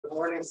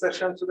morning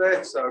session today.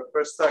 It's our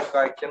first time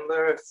by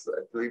Kindler. It's,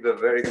 I believe, a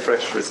very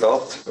fresh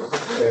result.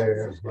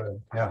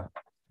 Well, yeah.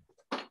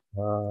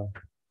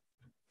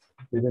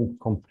 Didn't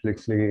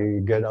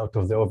completely get out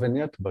of the oven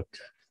yet, but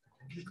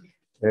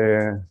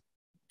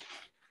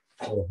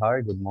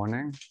hi, good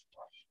morning.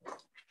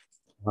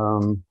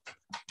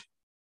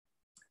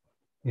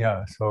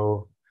 Yeah,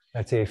 so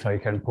let's see if I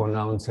can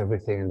pronounce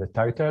everything in the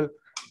title.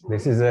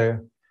 This is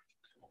a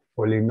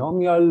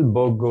polynomial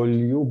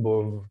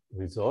Bogolyubov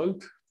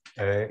result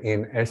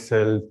in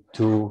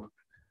SL2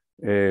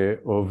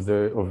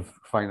 of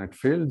finite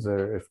fields,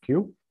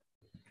 FQ.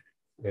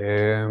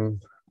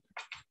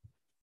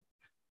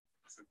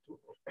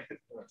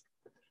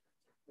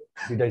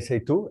 Did I say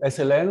two?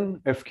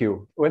 SLN,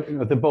 FQ. Well,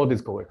 no, the board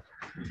is correct.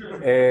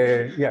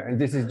 Yeah, and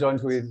this is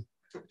joined with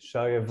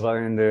Shai,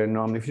 Evra, and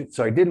Noam.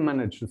 So I did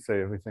manage to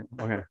say everything.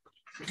 Okay.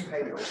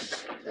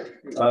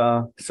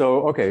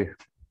 Okay.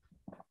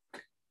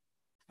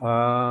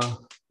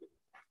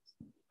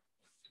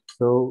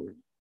 So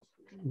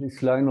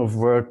this line of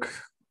work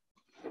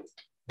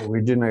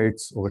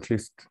originates, or at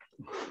least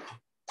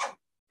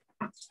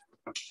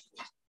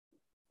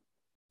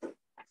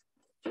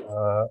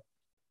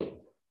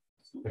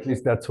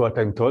that's what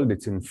I'm told.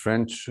 It's in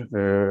French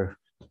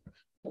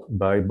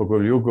by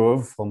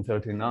Bogolyubov from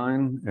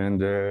 39,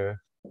 and I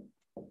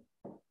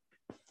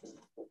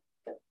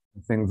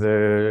think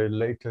the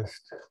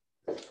latest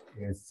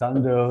is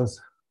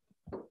Sanders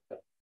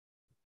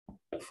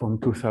from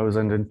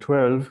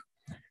 2012.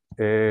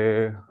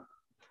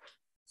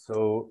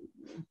 So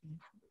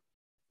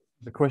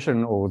the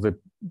question or the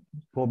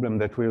problem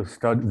that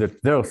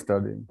they're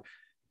studying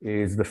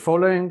is the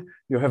following: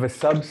 you have a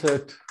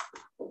subset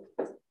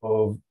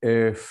of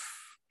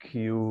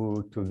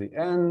fq to the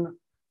n,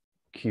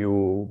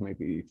 q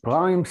maybe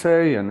prime,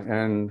 say, and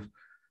n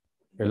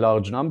a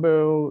large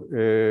number.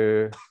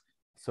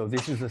 So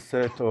this is a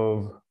set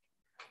of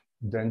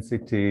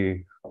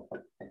density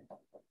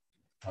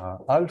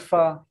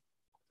alpha,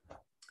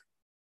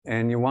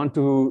 and you want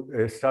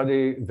to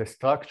study the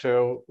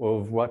structure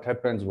of what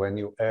happens when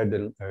you add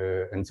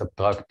and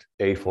subtract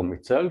a from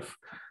itself.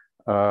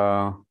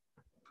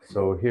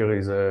 So here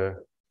is a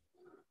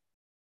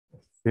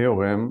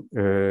theorem.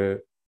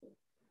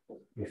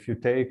 If you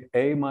take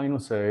a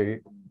minus a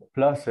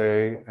plus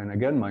a and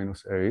again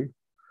minus a,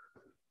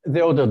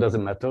 the order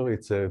doesn't matter,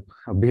 it's a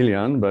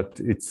billion, but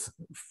it's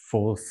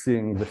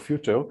foreseeing the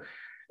future.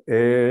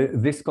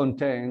 This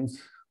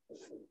contains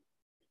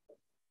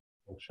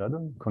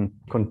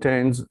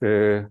contains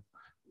a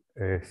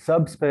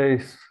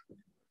subspace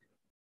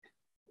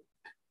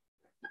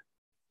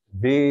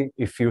V,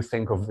 if you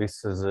think of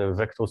this as a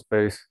vector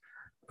space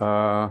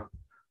of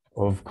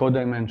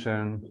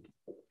codimension,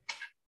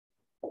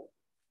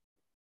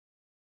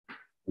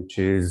 which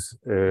is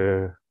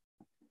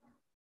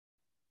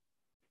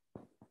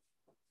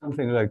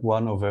something like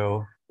 1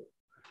 over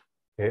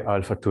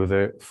alpha to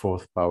the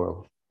 4th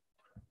power.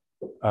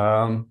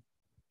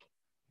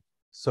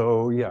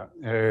 So yeah,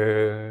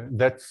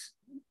 that's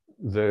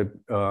the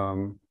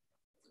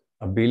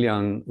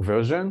abelian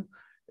version.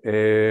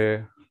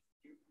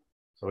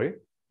 Sorry?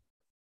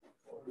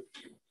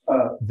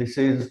 This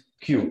is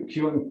Q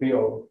and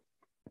PO.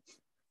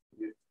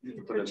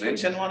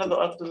 Mention one of the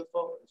up to the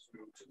four.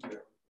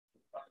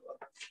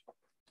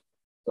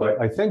 So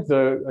I think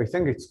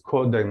it's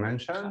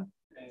codimension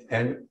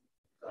and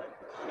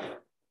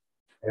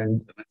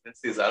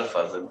this is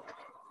alpha then.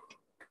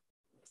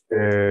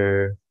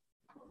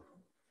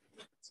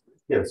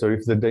 Yeah, so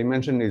if the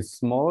dimension is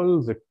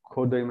small, the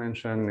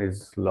codimension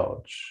is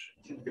large.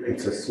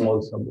 It's a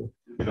small subgroup.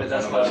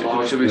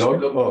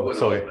 Log? Oh,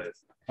 sorry.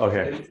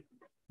 Okay.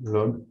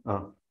 Log.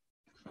 Oh.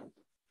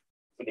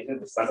 This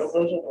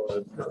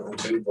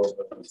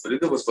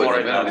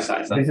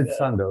is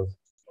Sanders.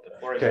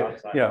 Okay.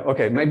 Yeah.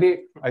 Okay.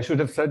 Maybe I should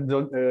have said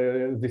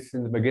this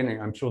in the beginning.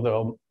 I'm sure there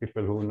are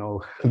people who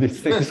know these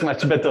things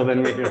much better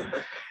than me here.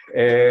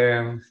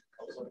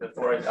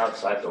 Before it's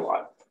outside the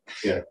line.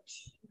 Yeah.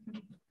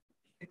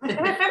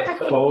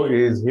 4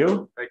 is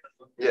here?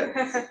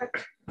 Yeah.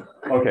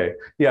 Okay.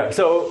 Yeah.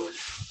 So,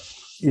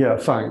 yeah,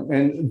 fine.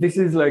 And this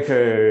is like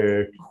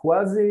a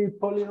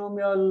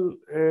quasi-polynomial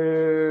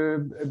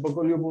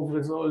Bogolyubov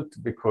result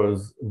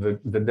because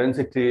the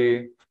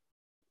density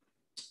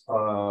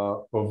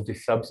of the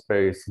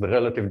subspace, the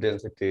relative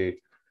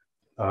density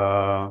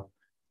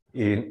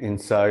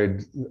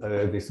inside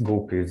this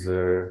group is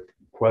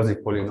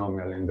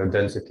quasi-polynomial in the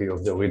density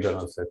of the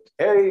original set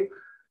A,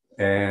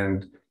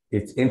 and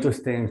it's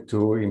interesting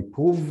to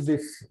improve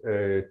this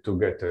to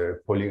get a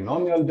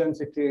polynomial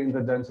density in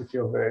the density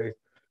of A.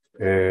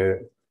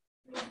 They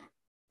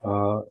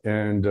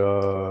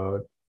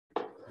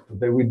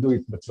will do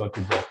it, but not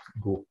in that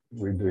group.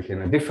 We do it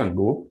in a different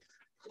group.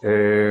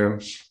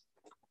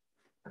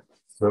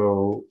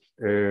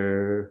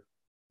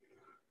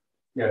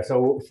 Yeah,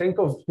 so think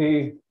of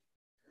P,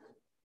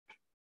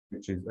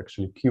 which is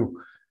actually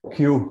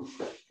Q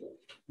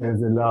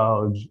as a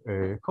large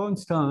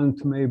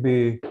constant,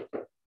 maybe,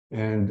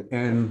 and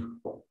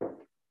N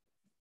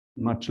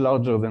much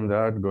larger than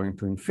that, going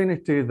to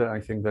infinity, then I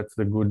think that's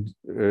the good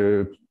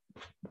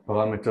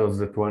parameters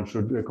that one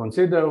should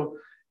consider.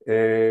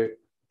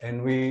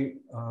 And we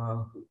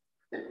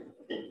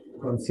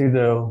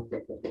consider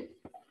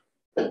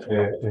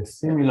a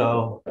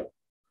similar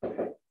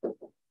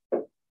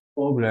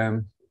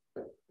problem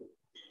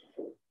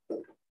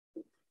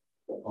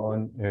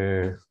on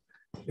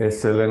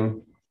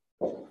SLN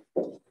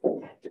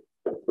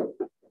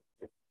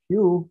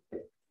Q.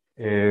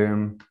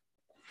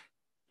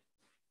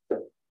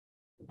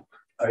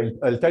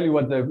 I'll tell you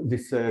what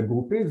this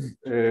group is.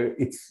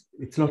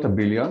 It's not a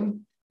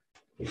billion.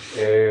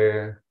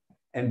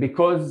 And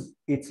because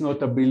it's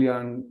not a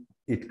billion,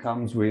 it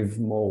comes with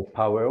more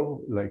power,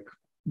 like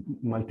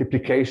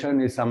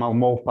multiplication is somehow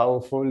more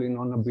powerful in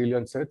on a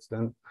billion sets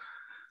than,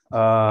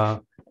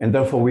 and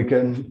therefore we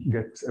can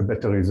get a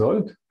better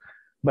result.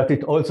 But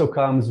it also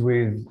comes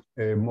with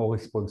more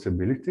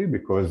responsibility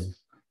because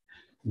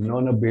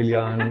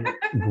non-abelian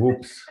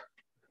groups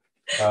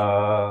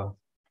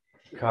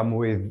come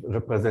with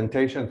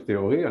representation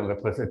theory, and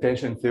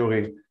representation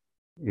theory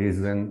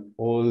is an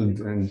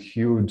old and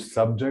huge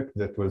subject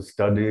that was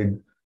studied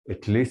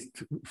at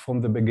least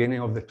from the beginning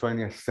of the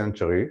 20th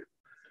century.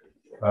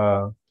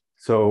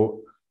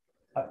 So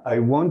I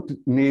won't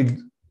need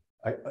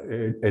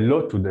a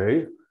lot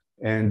today,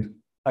 and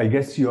I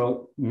guess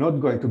you're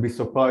not going to be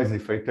surprised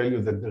if I tell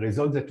you that the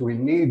results that we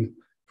need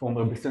from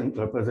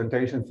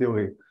representation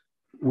theory,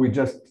 we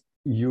just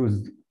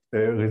used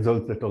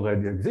results that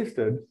already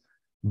existed.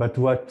 But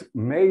what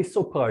may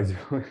surprise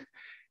you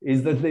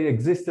is that they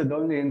existed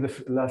only in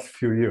the last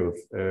few years.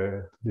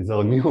 These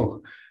are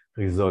new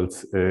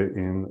results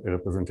in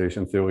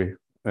representation theory.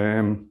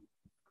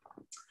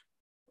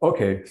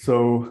 Okay,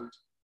 so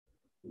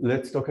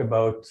let's talk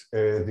about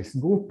this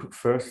group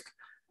first.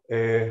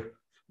 And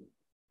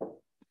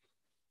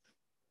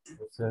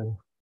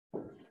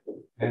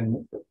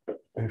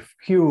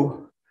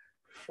Fq,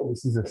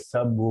 this is a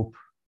subgroup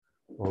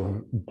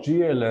of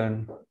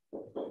GLN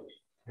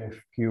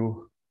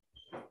Fq,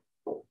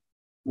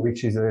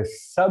 which is a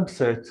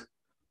subset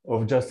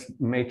of just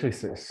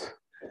matrices,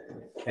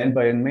 and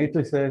by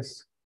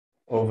matrices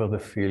over the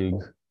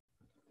field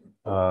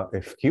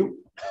Fq.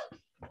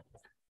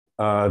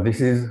 This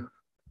is,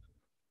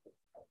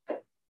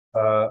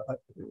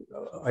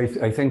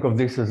 I think of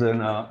this as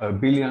a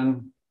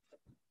billion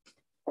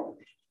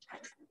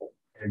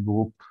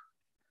group.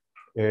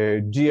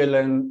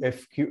 GLN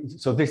Fq,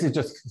 so this is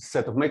just a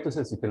set of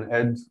matrices, you can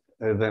add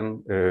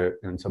them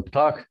and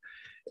subtract.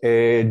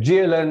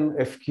 GLN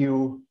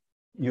Fq,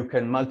 you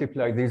can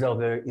multiply, these are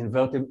the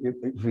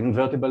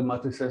invertible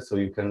matrices, so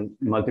you can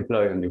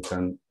multiply and you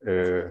can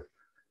do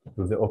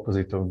the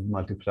opposite of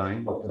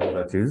multiplying,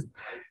 whatever that is.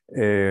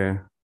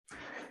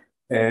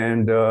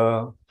 And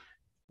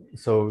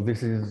so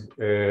this is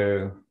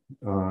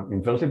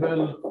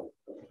invertible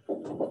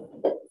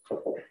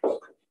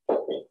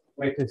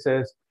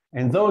matrices,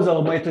 and those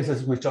are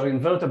matrices which are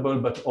invertible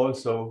but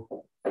also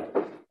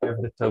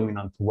have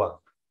determinant 1.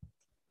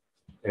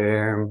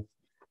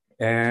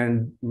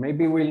 And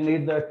maybe we'll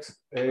need that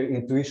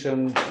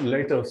intuition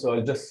later, so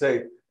I'll just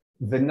say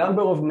the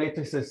number of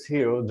matrices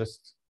here,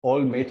 just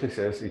all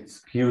matrices, it's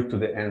q to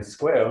the n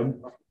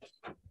squared.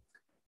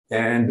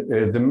 And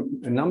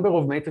the number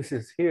of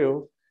matrices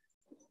here,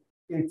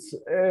 it's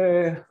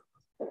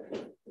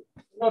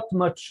not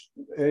much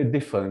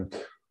different.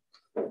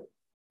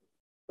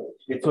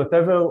 It's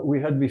whatever we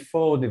had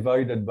before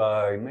divided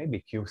by maybe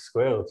q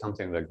squared or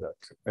something like that.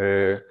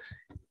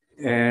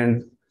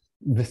 And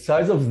the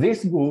size of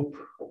this group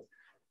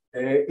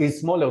is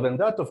smaller than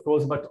that, of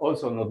course, but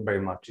also not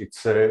very much.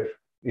 It's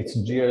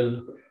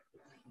GL,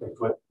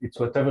 it's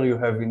whatever you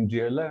have in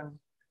GLN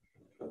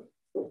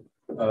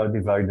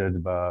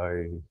divided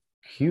by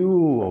q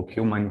or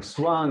q minus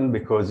 1,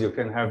 because you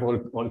can have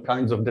all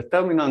kinds of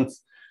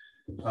determinants,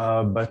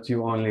 but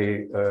you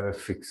only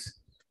fix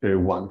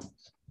 1.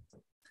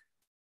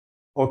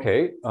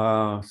 Okay,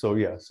 so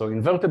yeah, so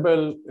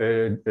invertible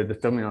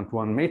determinant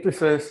 1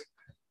 matrices,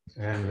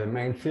 and the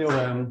main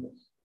theorem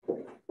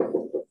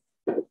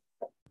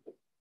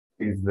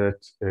is that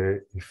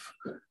if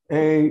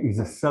A is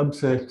a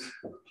subset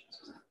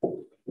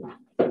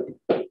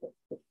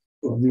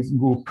of this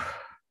group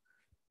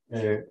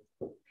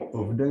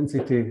of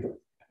density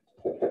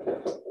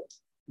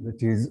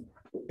that is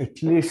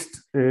at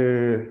least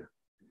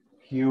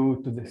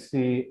q to the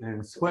c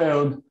n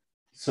squared,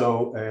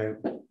 so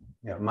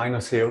yeah,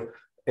 minus here.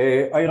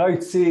 I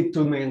write C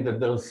to mean that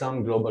there's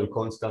some global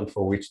constant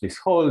for which this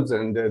holds,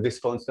 and this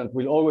constant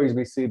will always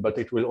be C, but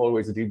it will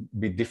always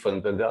be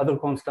different than the other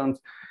constants.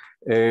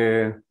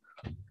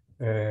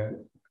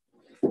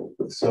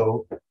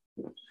 So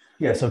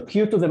yeah, so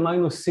q to the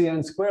minus c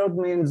n squared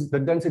means the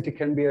density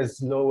can be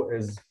as low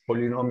as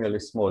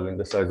polynomially small in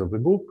the size of the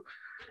group.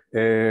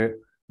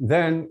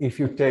 Then if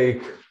you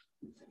take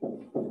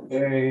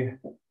A,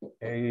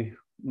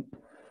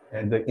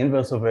 and the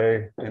inverse of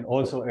A, and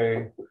also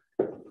A,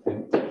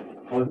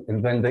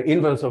 and then the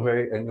inverse of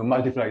A, and you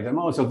multiply them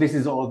all. So this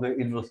is all the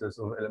inverses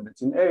of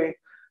elements in A.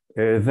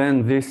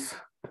 Then this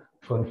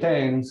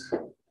contains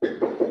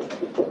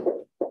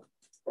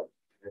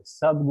a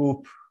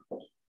subgroup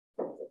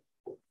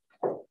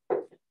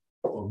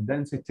of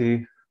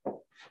density,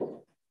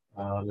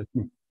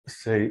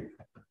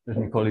 let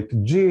me call it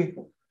G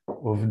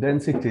of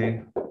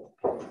density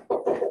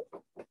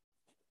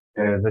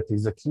that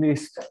is at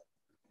least,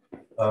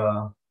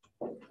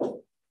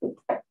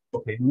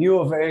 okay, mu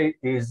of A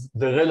is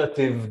the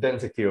relative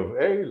density of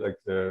A,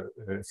 like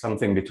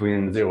something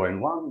between 0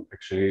 and 1,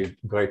 actually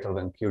greater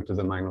than q to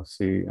the minus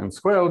c n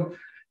squared.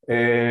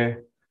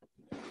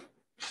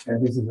 And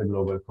this is a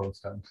global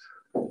constant.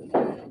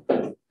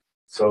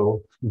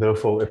 So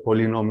therefore, a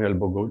polynomial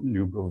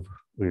Bogolyubov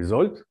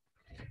result.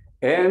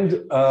 And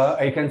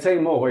I can say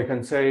more. I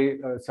can say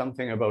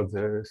something about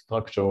the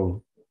structure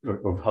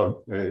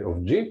of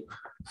G.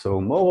 So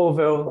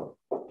moreover,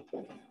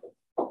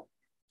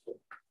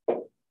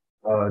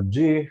 G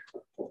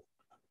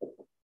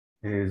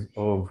is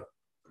of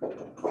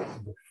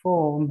the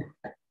form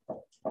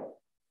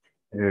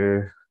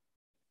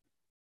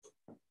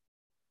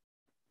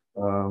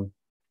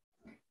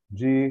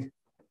G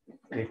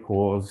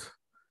equals,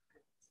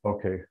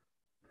 okay,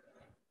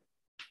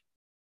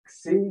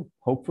 C,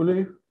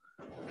 hopefully,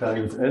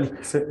 times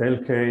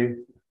LK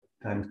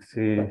times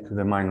C to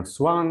the minus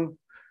 1,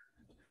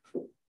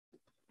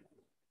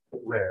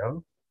 where,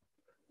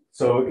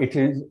 so it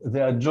is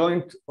the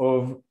adjoint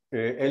of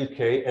LK.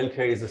 LK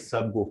is a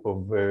subgroup of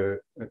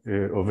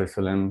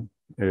SLN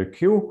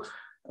Q.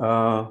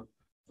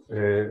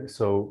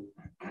 So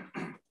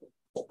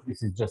this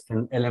is just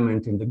an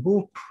element in the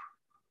group.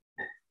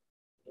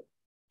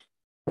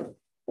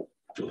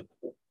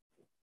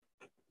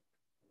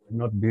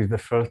 Not be the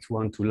first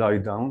one to lie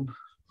down,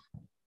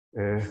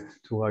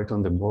 to write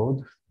on the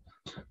board.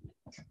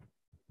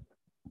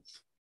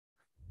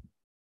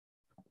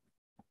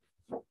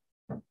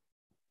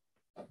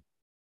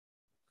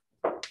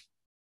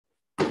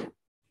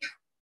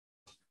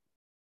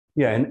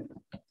 Yeah,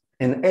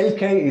 and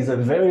LK is a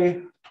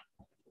very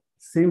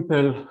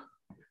simple,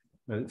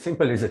 well,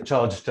 simple is a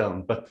charge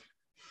term, but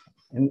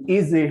an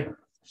easy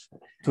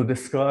to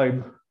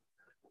describe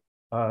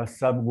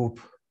subgroup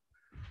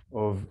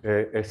of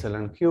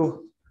SLNQ.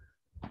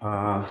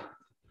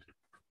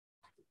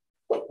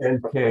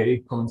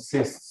 LK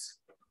consists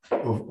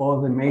of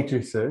all the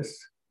matrices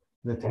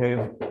that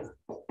have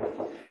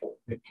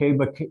a K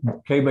by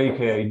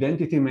K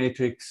identity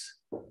matrix,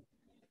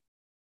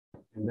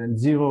 and then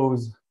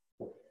zeros,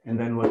 and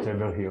then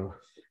whatever here.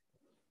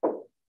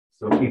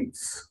 So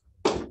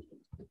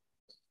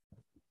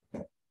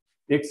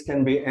X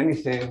can be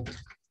anything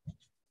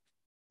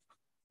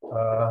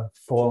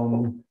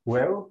from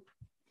where?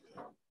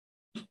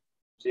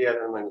 GL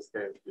n minus K.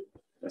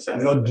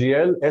 Not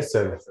GL,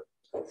 SL.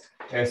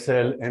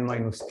 SL n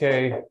minus K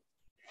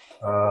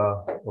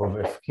of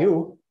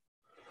FQ,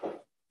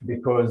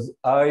 because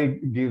I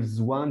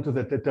gives 1 to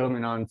the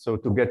determinant. So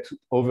to get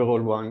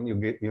overall 1, you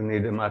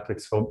need a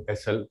matrix from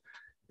SL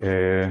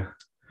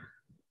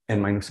n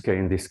minus K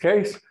in this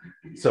case.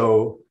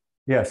 So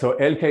yeah, so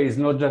LK is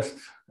not just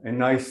a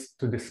nice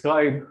to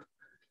describe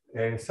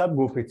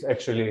subgroup, it's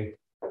actually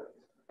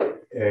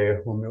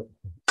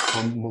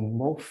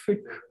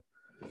homomorphic.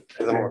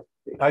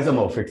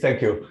 Isomorphic,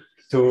 thank you.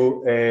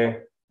 To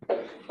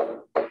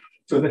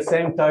the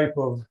same type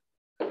of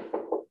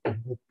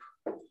group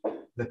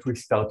that we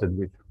started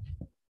with.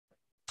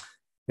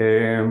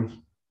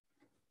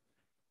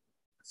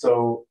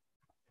 So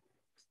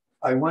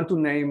I want to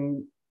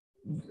name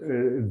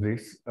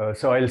this.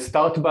 So I'll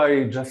start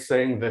by just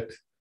saying that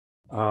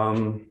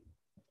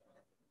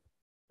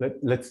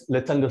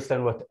let's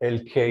understand what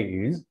LK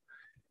is.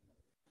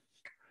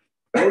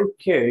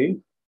 LK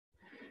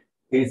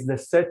is the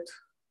set.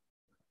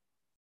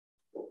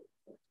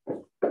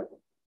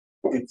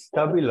 It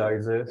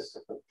stabilizes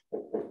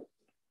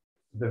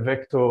the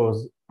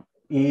vectors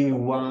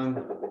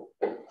E1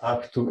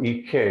 up to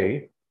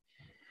EK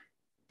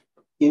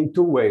in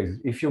two ways.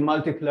 If you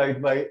multiply it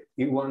by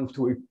E1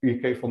 to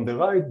EK from the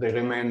right, they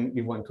remain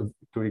E1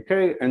 to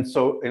EK, and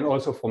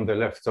also from the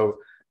left. So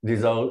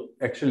these are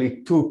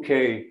actually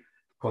 2K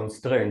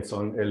constraints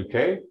on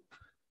LK.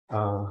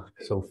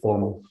 So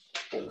from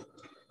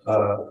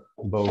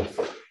both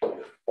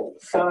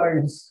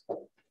sides.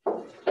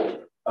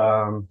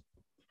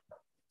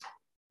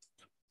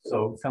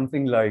 So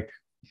something like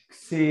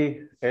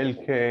C,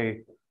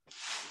 LK,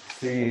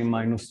 C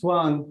minus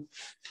 1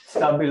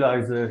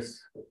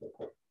 stabilizes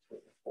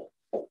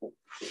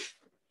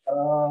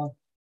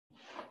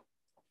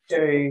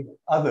K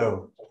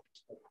other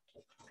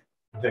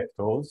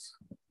vectors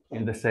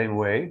in the same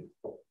way,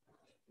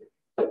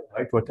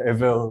 right?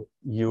 Whatever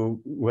you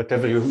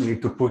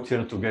need to put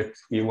here to get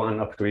E1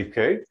 up to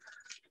EK.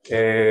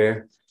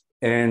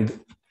 And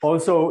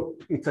also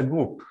it's a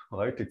group,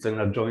 right? It's an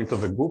adjoint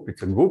of a group,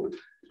 it's a group.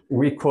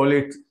 We call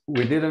it,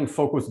 we didn't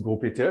focus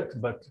group it yet,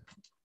 but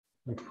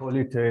we call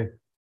it a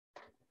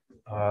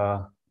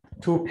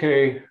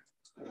 2K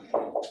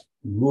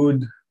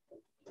good,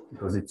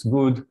 because it's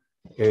good,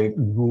 a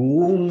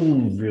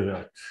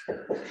Grumvirat.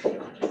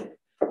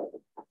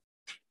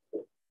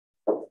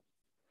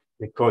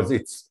 because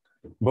it's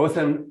both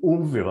an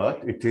umvirat.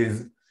 It is,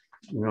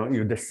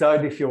 you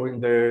decide if you're in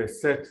the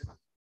set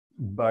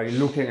by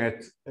looking at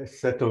a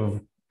set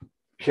of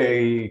K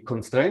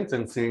constraints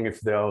and seeing if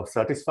they are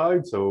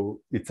satisfied. So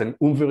it's an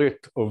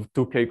umvirat of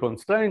 2K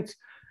constraints,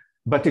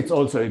 but it's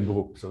also a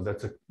group. So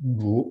that's a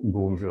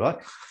umvirat.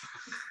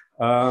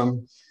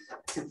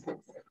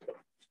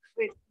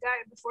 Wait, Guy,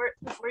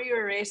 before you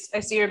erase, I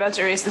see you're about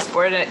to erase this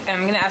board.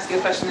 I'm going to ask you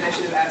a question that I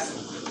should have asked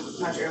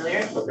much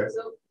earlier. Okay.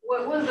 So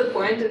what was the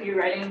point of you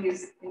writing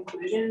these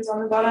inclusions on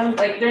the bottom?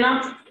 Like they're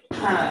not,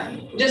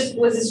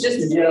 was this just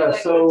to say,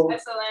 like, so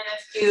SLN,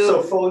 SQ?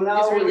 So for now,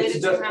 it's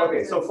related just, to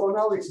okay, so for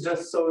now, it's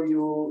just so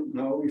you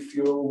know if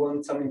you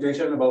want some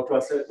intuition about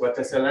what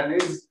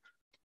SLN is,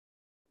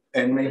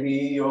 and maybe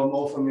you're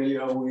more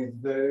familiar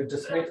with the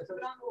just But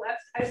on the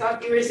left, I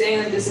thought you were saying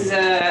that this is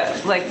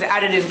like the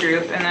additive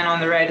group, and then on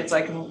the right, it's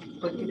like an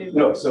multiplicative.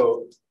 No,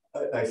 so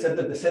I said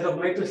that the set of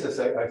matrices,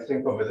 I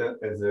think of it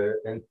as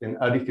an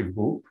additive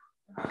group,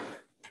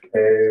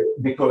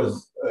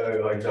 because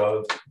like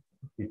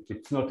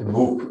it's not a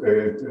group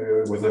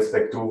with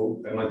respect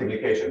to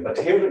multiplication, but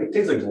here it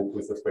is a group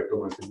with respect to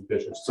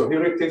multiplication. So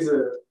here it is a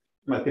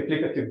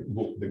multiplicative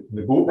group.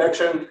 The group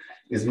action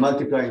is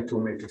multiplying two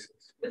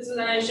matrices. But so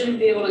then I shouldn't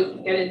be able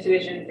to get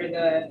intuition for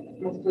the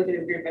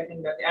multiplicative group. I think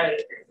about the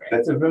additive group, right?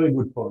 That's a very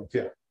good point.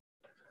 Yeah.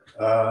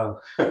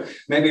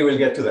 Maybe we'll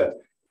get to that.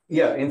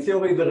 Yeah, in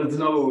theory, there is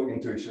no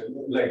intuition.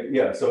 Like,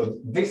 yeah, so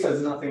this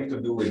has nothing to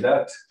do with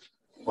that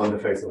on the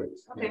face of it.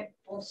 Okay.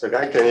 So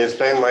Guy, can you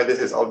explain why this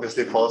is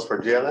obviously false for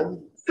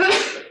GLN?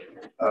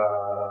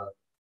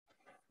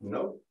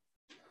 No,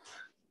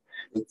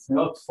 it's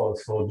not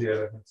false for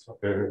GLN.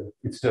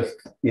 It's just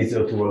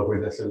easier to work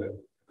with SLN.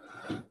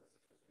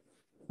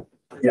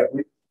 Yeah,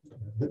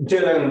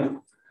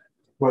 GLN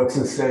works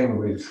the same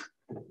with,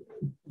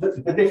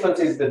 the difference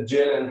is that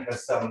GLN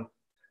has some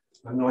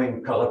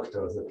annoying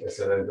characters that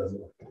SLN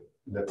doesn't.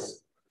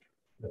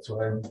 That's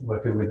why I'm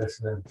working with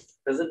SLN.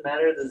 Does it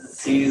matter that the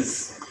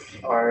C's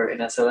are in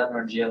SLN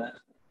or GLN?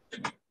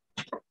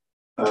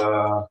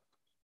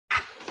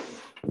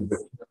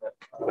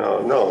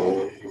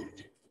 No.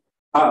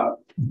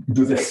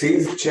 Do the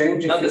C's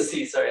change? Not the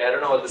C, sorry, I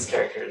don't know what this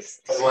character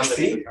is. The one that's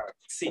C?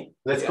 C.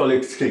 Let's call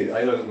it C.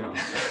 I don't know.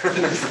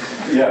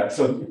 Yeah,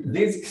 so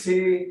this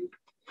C,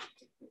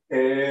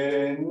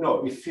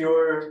 no, if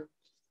you're...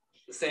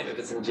 The same if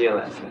it's in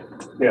GLN.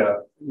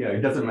 Yeah,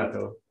 it doesn't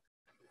matter.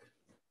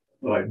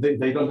 Right,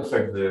 they don't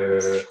affect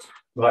the,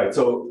 right,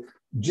 so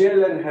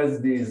GLN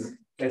has these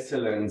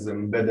SLNs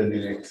embedded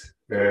in it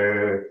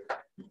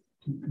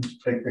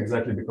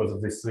exactly because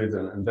of this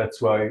reason, and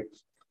that's why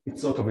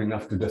it's sort of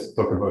enough to just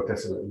talk about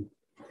SLN.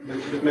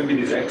 Maybe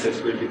this access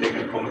will be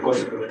taken from a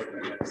consequence.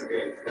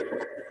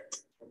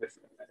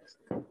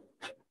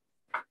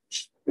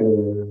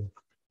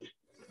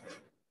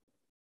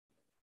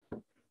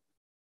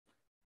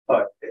 All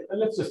right,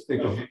 let's just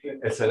think of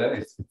SLN.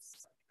 It's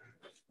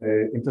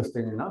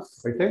interesting enough,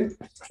 I think.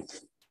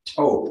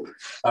 Oh,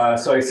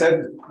 so I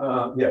said,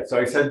 so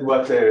I said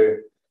what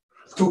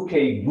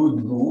 2K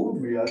good groove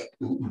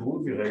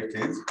rate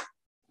is.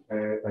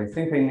 I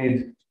think I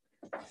need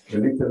a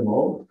little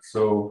more.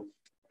 So,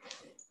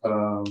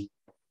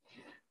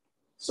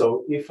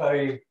 so if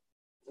I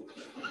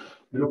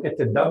look at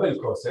the double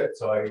coset,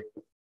 so I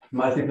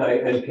multiply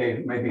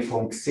LK maybe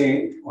from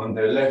C on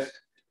the left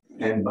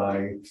and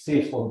by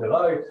C from the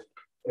right.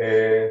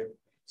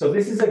 So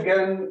this is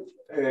again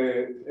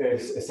a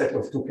set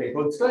of 2K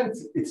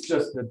constraints. It's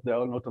just that they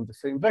are not on the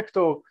same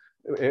vector,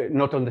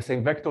 not on the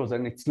same vectors,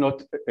 and it's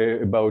not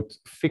about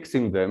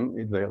fixing them.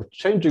 They are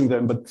changing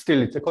them, but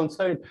still it's a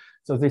constraint.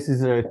 So this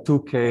is a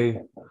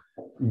 2K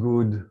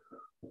good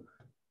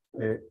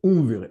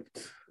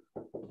umvirat.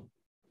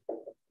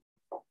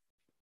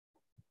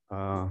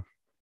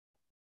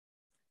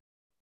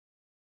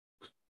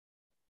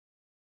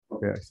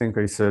 Okay, I think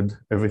I said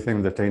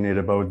everything that I need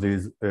about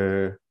these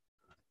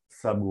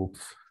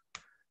subgroups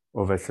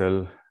of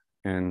SL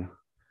and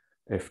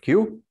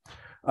FQ.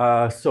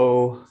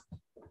 So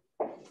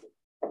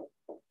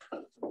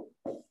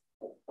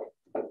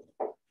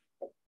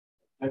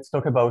let's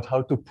talk about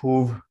how to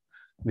prove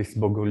this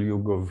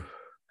Bogolyubov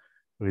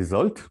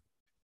result.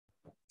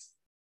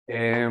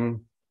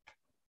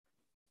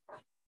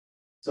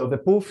 So the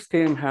proof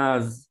scheme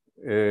has,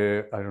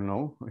 I don't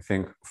know, I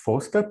think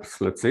 4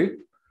 steps. Let's see.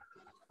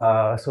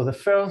 So the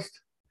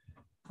first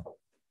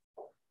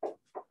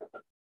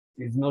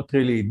is not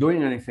really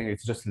doing anything,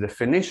 it's just a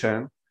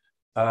definition.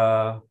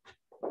 We're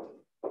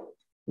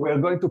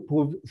going to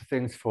prove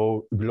things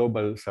for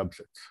global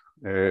subsets.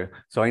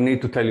 So I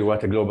need to tell you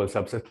what a global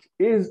subset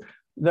is.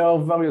 There are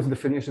various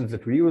definitions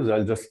that we use.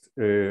 I'll just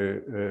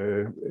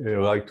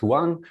write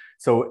one.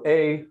 So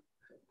a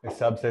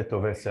subset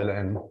of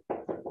SLN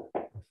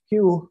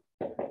Q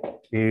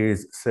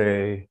is,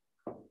 say,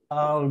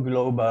 R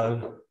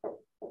global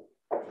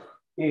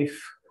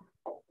if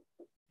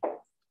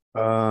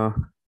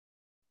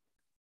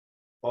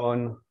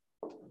on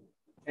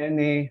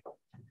any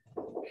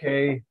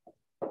K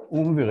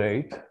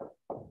umvirate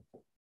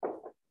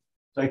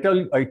So I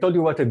told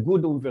you what a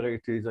good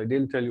univariate is. I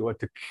didn't tell you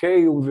what a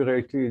K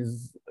univariate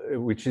is,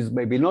 which is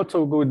maybe not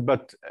so good,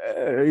 but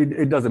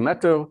it doesn't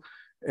matter.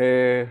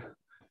 The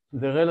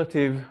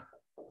relative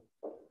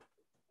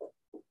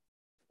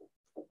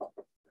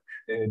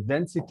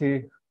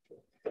density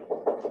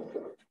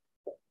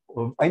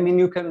of, I mean,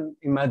 you can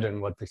imagine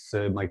what this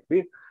might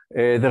be.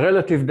 The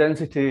relative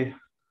density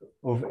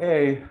of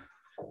A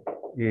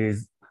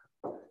is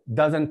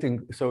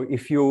so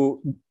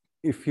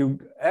if you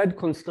add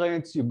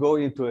constraints, you go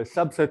into a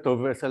subset of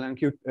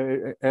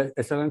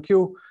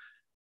SLNQ,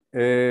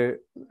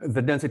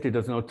 the density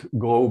does not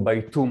grow by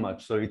too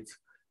much. So it's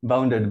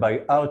bounded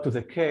by R to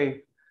the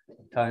K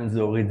times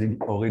the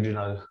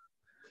original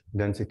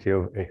density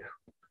of A.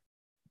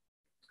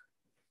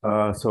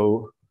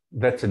 So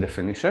that's a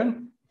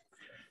definition.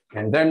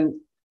 And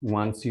then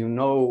once you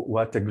know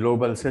what a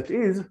global set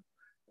is,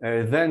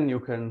 then you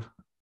can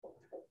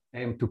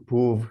aim to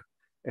prove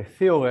a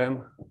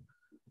theorem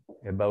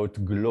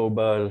about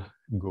global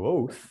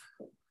growth,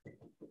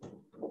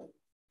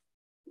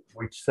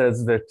 which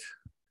says that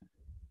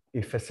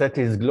if a set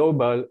is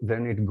global,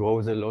 then it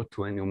grows a lot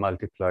when you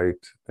multiply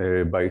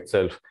it by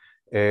itself.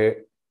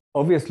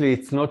 Obviously,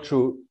 it's not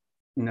true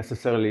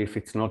necessarily if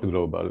it's not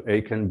global.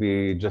 A can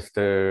be just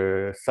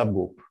a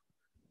subgroup.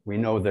 We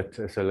know that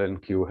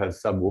SLNQ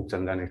has subgroups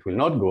and then it will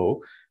not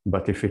grow.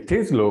 But if it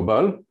is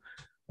global,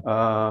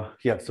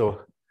 yeah,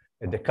 so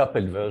a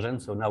decoupled version.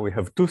 So now we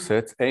have two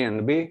sets, A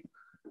and B,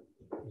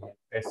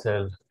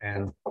 SL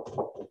and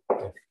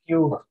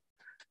FQ.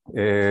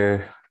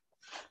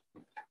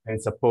 And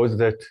suppose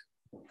that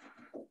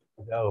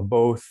they are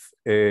both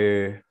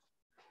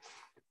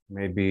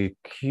maybe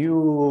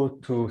Q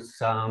to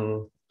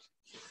some,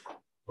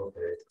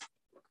 okay,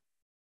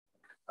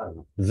 I don't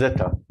know,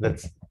 zeta.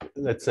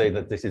 Let's say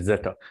that this is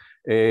zeta.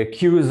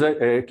 Q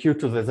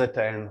to the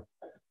zeta n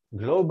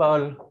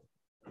global.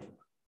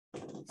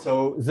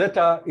 So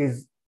zeta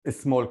is a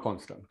small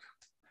constant.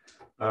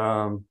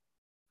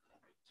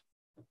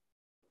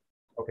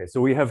 Okay,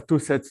 so we have two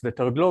sets that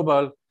are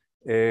global.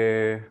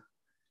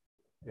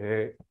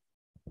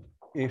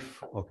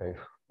 If, okay,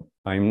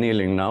 I'm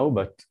kneeling now,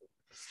 but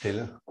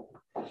still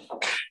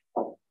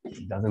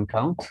it doesn't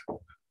count.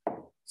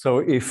 So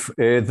if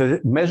the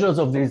measures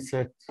of this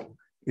set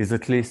is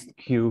at least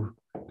Q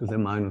to the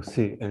minus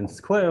C n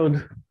squared,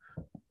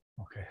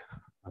 okay,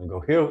 I'll go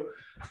here,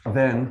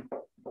 then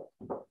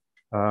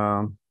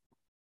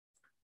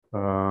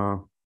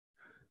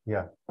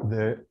yeah,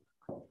 the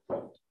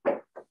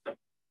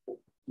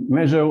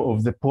measure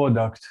of the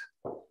product.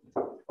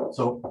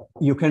 So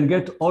you can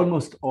get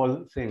almost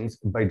all things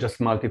by just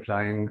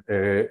multiplying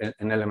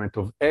an element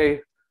of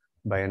A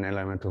by an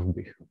element of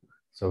B.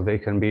 So they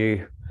can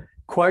be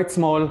quite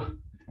small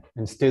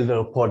and still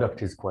their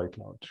product is quite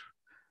large.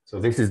 So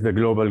this is the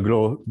global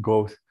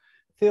growth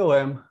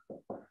theorem.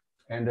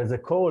 And as a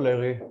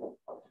corollary,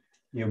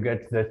 you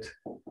get that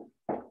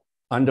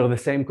under the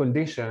same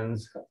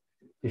conditions,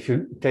 if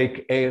you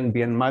take A and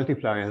B and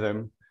multiply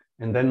them,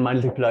 and then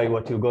multiply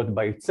what you got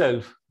by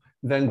itself,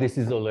 then this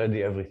is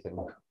already everything.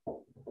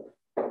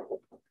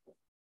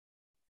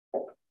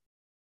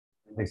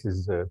 This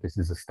is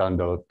a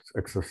standard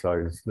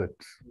exercise that.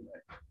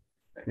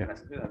 Yeah.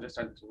 I'm just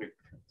trying to read.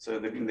 So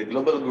in the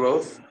global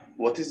growth,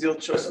 what is your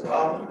choice of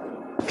R?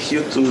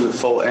 Q to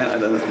 4n, I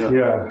don't know.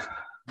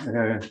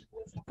 Yeah.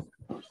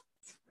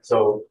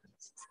 So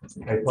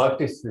I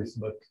practice this,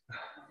 but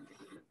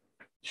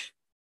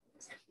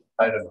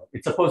I don't know.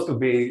 It's supposed to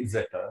be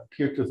zeta,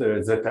 Q to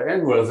the zeta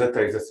n, where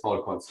zeta is a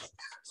small constant.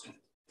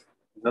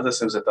 Not the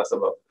same zeta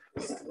above.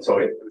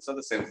 Sorry? It's not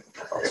the same.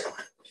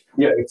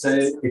 Yeah, it's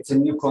a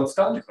new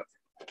constant.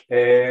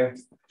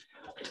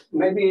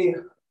 Maybe.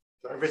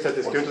 Every set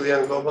is Q to the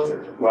n global.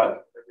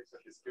 What? Every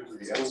set is Q to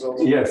the n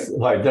global. Yes,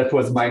 right. That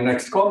was my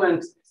next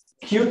comment.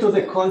 Q to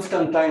the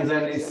constant times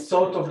n is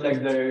sort of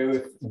like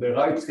the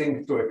right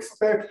thing to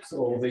expect,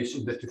 or that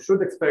you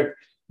should expect,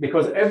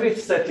 because every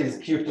set is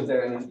Q to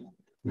the n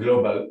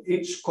global.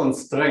 Each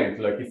constraint,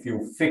 like if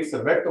you fix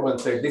a vector and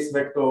say this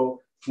vector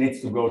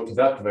needs to go to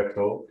that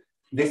vector,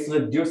 this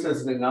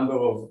reduces the number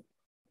of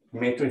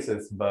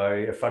matrices by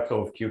a factor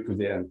of Q to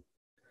the n.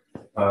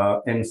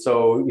 And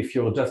so if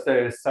you're just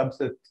a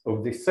subset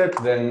of this set,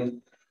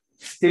 then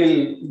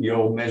still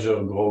your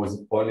measure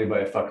grows only by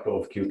a factor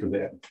of Q to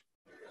the n.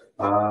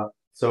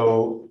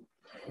 So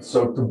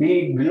to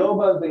be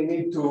global, they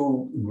need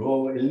to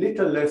grow a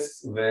little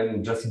less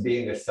than just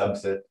being a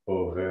subset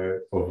of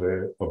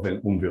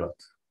an umvirat.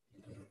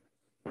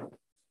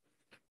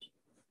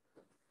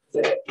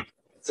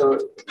 So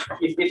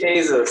if it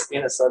is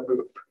in a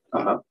subgroup,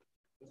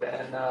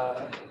 then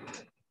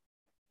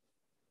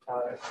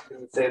you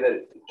would say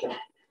that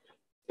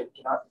it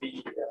cannot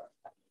be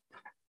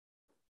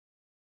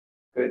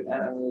good.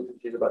 And I'm really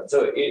confused about it. So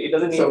it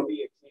doesn't need to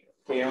be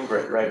a K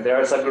invert, right? There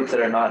are subgroups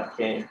that are not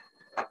K.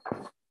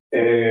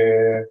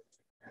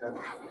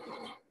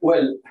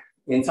 Well,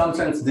 in some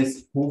sense,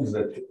 this proves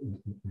that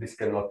this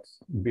cannot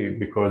be,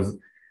 because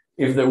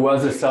if there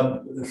was a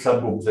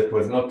subgroup that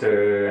was not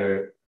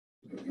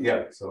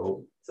yeah,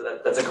 so So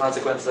that's a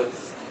consequence of.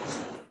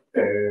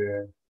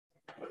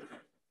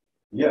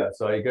 Yeah,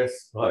 so I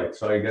guess, right.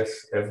 So I guess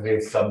every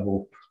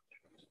subgroup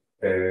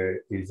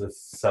is a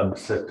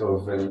subset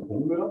of an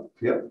umbrella.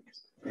 Yeah,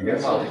 I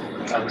guess. Well,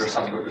 under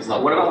subgroup is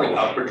not. What about like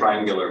upper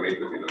triangular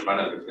matrices? I'm trying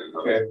to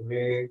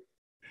understand.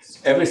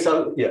 Every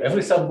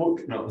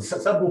subgroup, no,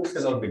 subgroups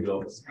cannot be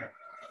global.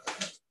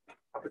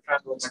 Upper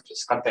triangle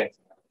matrix contain.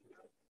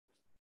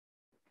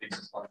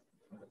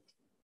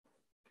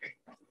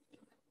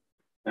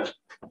 Yeah.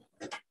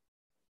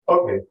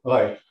 Okay,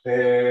 right.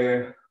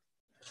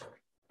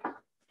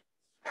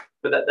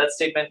 But that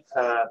statement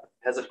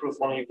has a proof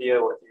only via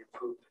what you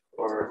proved,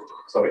 or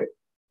Sorry.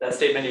 That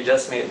statement you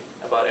just made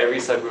about every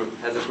subgroup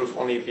has a proof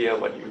only via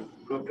what you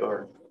proved,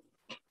 or?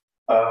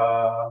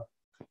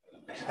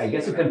 I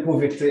guess you can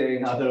prove it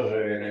in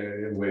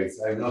other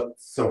ways. I'm not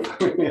so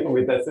familiar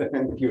with that.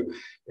 Thank you.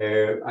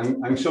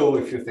 I'm sure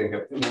if you think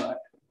of,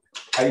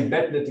 I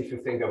bet that if you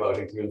think about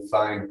it, you'll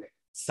find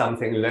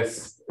something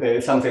less,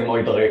 something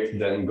more direct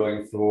than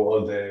going through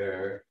all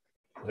the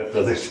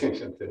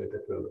representations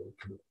that we'll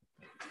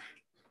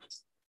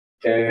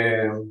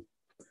do.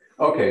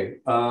 Okay.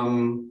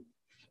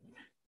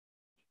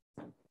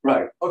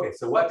 Right. Okay.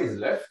 So what is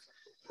left?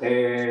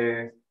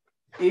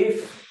 If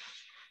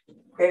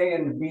A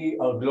and B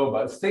are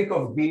global, think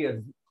of B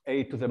as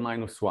A to the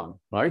 -1,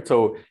 right?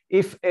 So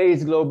if A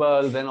is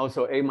global, then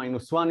also A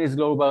 -1 is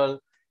global,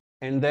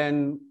 and then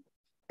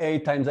A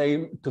times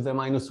A to the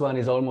 -1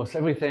 is almost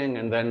everything,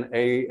 and then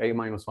A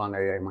 -1,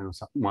 A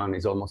 -1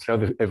 is almost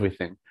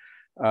everything.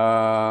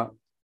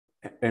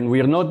 And we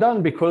are not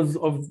done because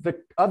of the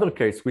other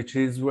case, which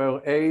is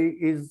where A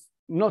is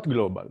not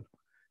global.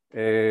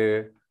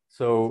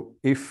 So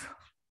if,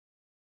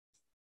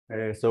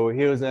 so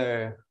here's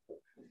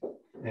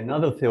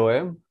another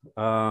theorem,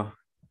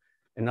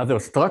 another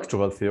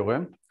structural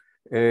theorem.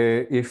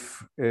 If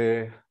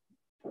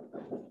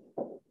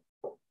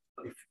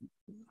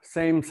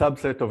same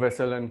subset of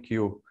SL and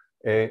Q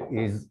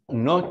is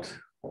not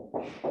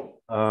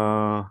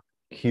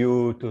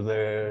Q to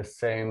the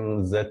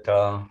same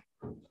zeta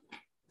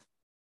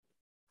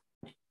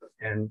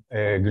and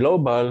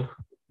global,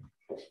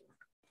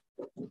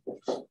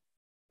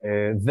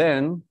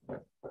 then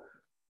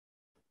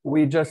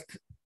we just,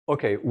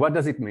 okay, what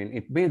does it mean?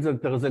 It means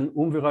that there's an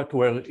umvirat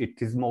where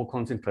it is more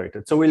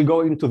concentrated. So we'll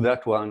go into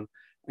that one,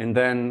 and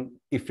then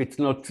if it's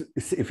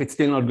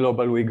still not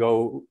global, we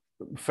go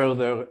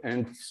further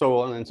and so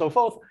on and so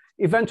forth.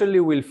 Eventually,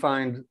 we'll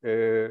find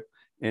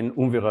an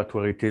umvirat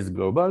where it is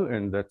global,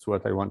 and that's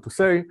what I want to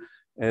say.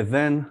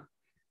 Then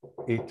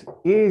it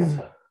is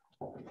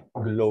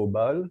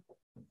global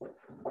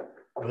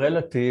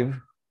relative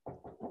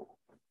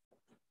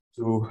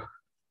to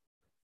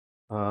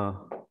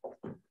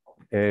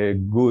a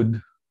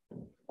good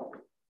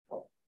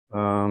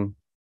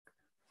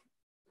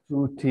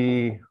 2T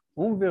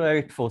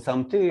umvirate for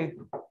some T.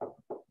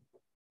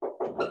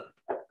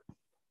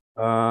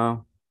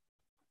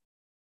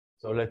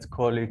 So let's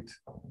call it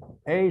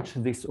H,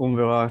 this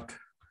umvirat.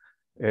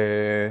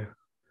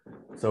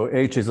 So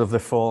H is of the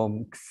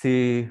form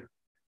Xi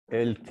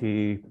LT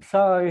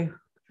psi,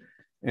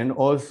 and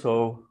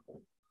also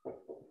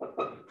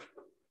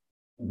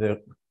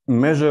the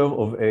measure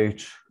of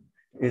H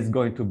is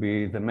going to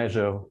be the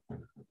measure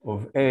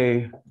of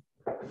A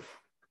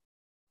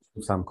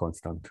to some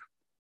constant.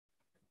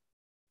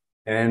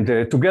 And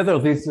together,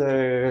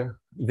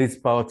 these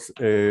parts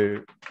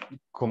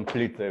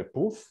complete the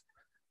proof,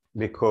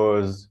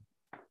 because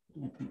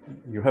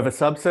you have a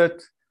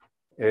subset,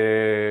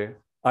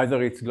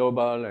 either it's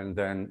global and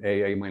then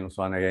AA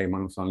 -1, AA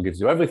 -1 gives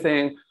you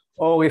everything,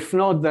 or if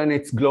not, then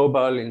it's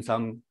global in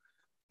some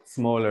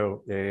smaller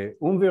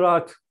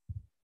umvirat.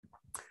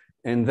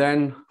 And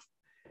then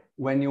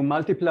when you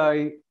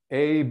multiply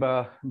A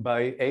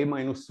by A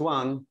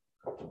 -1,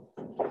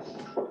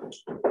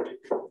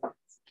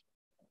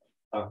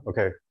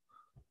 okay.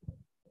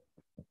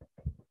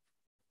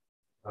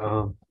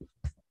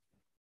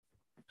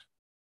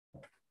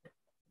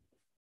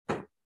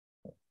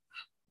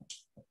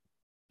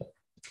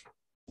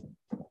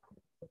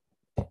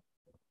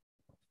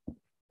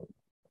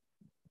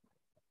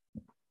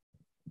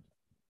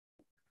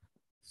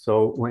 So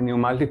when you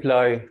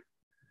multiply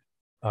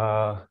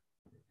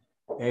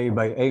A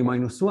by A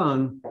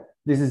 -1,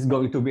 this is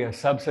going to be a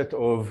subset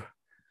of,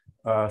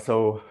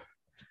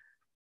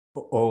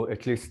 or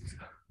at least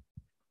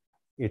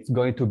it's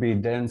going to be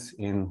dense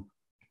in,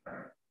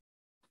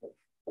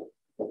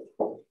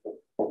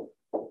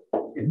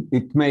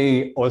 it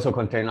may also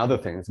contain other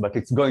things, but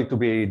it's going to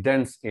be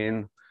dense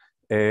in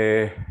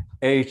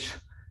H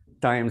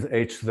times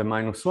H to the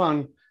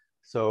 -1.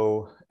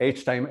 So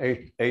H times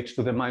H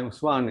to the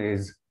 -1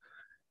 is,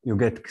 you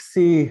get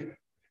Xi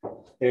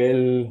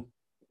L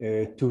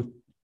to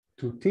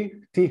T,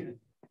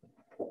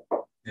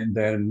 and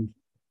then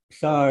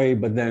psi,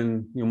 but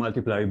then you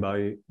multiply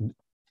by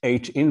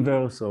H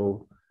inverse,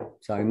 so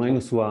psi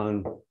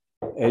 -1,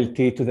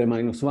 LT to the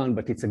 -1,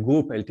 but it's a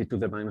group, LT to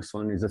the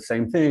 -1 is the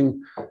same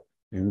thing,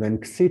 and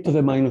then Xi to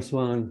the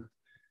 -1,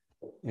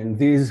 and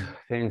these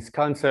things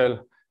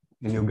cancel,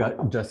 and you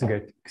just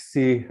get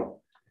C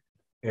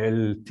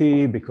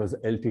LT, because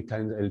LT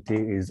times LT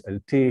is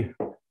LT,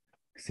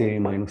 C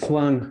minus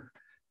 1.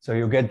 So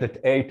you get that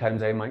A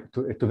times A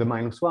to the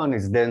minus 1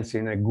 is dense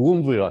in a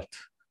Grumvirat.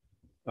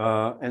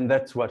 And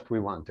that's what we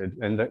wanted.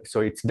 And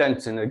so it's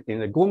dense in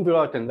a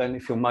Grumvirat, and then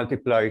if you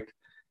multiply it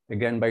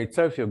again by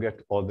itself, you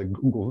get all the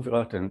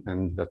Grumvirat,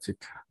 and that's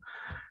it.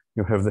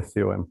 You have the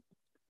theorem.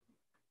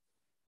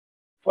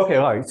 Okay,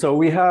 right. So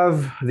we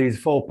have these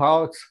 4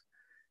 parts,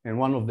 and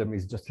one of them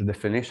is just a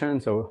definition.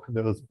 So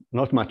there's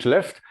not much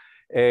left.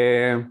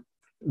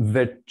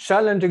 The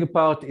challenging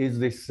part is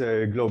this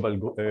global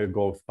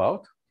growth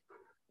part.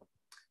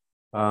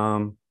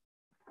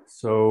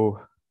 So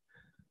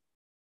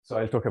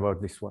I'll talk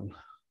about this one.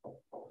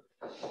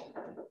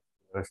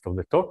 The rest of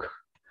the talk.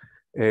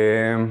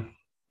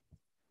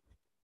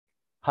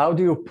 How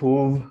do you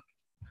prove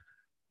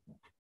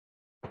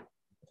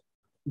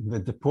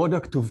that the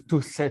product of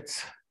 2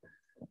 sets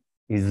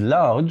is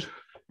large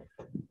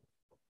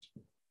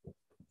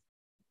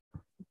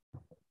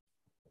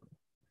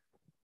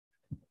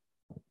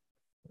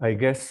I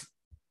guess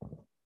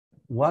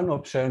one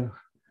option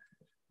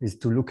is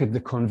to look at the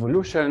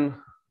convolution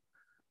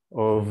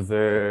of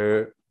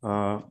the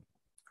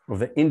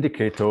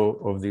indicator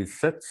of these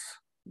sets,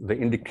 the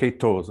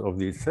indicators of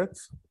these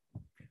sets.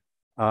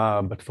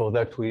 But for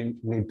that, we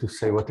need to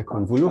say what a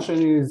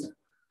convolution is.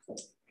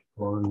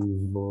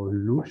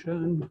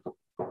 Convolution.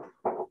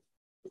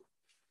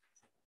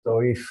 So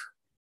if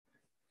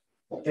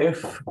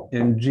F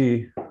and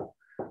G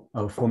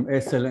are from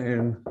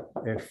SLN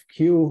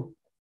FQ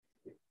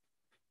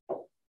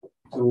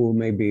to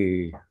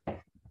maybe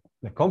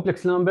the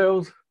complex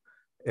numbers,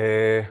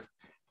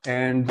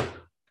 and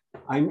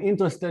I'm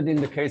interested in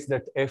the case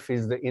that F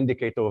is the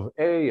indicator of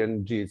A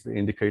and G is the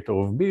indicator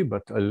of B,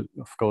 but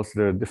of course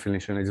the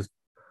definition is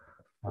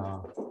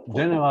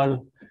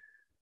general.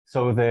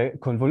 So the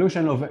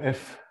convolution of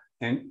F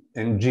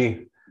and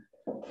G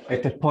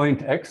at a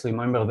point X,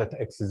 remember that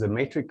X is a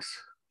matrix,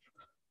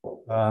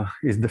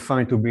 is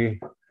defined to be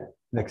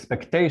the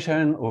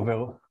expectation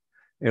over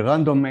a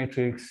random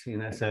matrix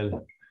in SL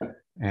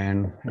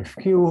and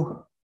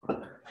FQ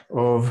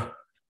of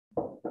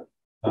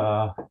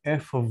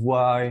F of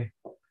Y,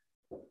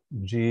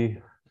 G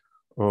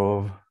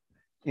of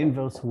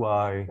inverse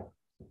Y,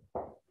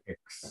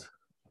 X.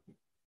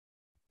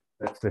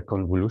 That's the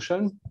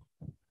convolution.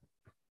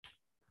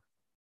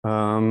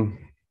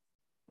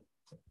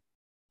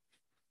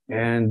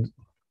 And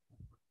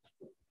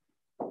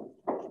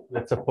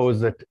let's suppose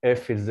that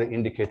F is the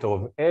indicator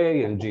of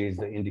A and G is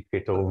the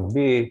indicator of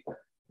B,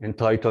 and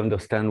try to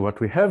understand what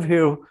we have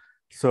here.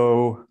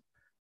 So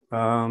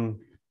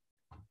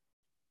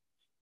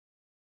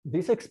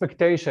this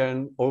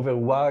expectation over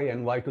Y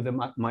and Y to the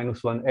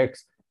minus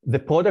 1X, the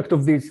product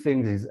of these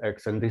things is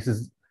X, and this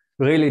is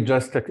really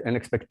just an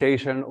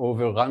expectation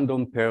over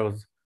random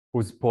pairs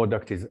whose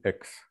product is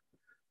X.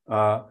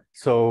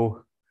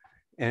 So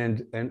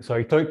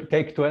I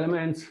take 2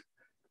 elements,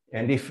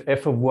 and if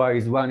F of Y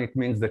is 1, it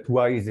means that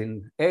Y is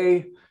in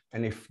A,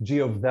 and if G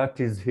of that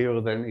is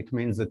here, then it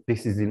means that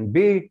this is in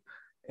B,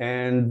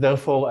 and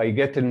therefore I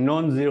get a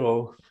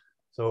non-zero.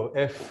 So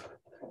F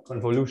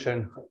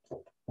convolution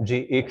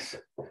Gx,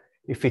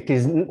 if it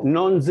is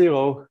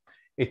non-zero,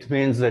 it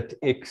means that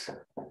X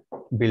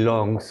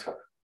belongs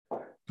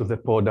to the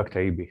product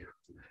AB.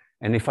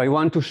 And if I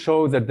want to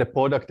show that the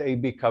product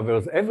AB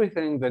covers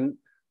everything, then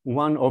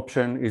one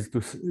option is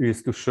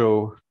to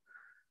show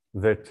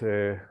that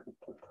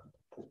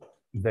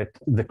that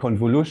the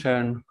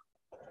convolution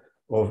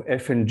of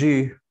F and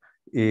G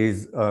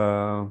is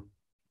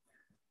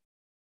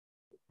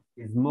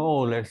more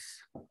or less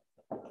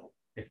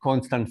a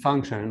constant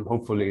function,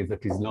 hopefully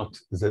that is not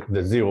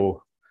the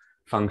zero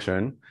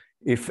function.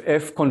 If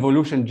F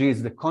convolution G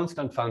is the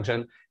constant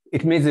function,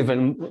 it means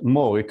even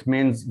more. It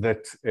means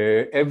that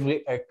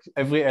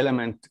every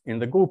element in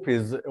the group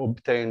is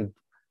obtained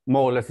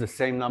more or less the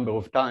same number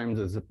of times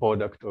as the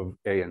product of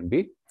A and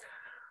B.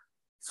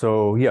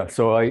 So yeah,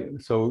 so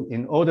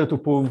in order to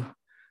prove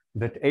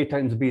that A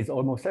times B is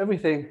almost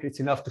everything, it's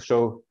enough to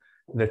show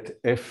that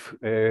F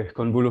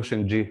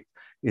convolution G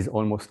is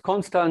almost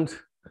constant.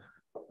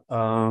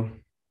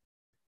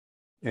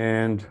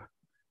 And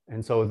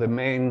so the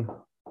main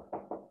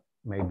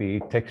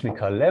maybe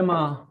technical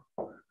lemma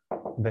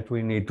that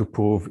we need to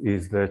prove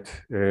is that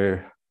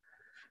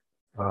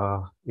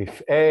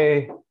if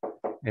A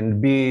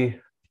and B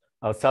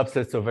are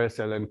subsets of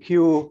SL and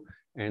Q,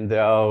 and they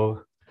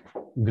are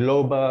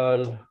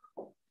global,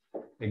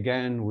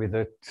 again with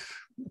that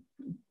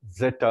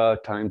zeta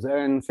times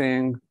n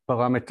thing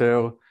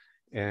parameter,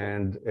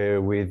 and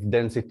with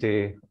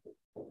density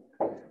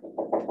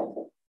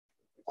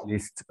at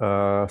least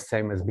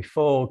same as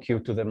before, Q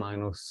to the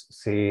minus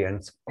C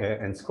and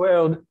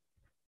squared,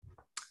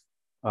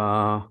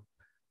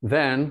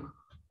 then,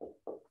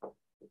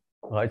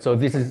 right, so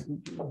these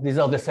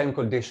are the same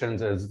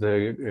conditions as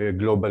the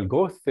global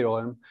growth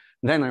theorem.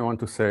 Then I want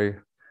to say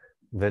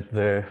that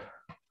the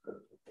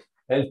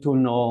L2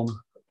 norm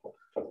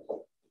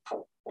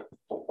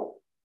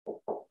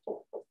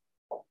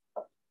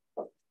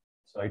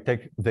I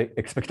take the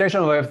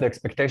expectation of f, the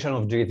expectation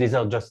of g. These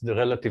are just the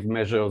relative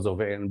measures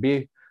of a and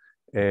b.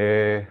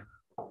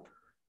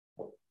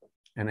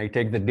 And I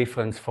take the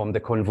difference from the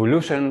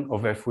convolution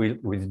of f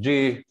with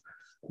g.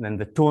 Then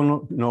the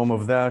two norm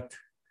of that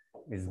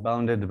is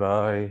bounded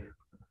by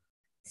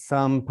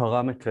some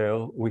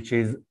parameter which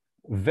is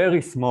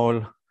very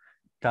small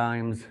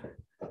times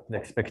the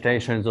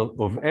expectations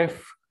of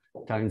f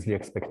times the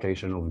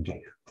expectation of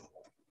g.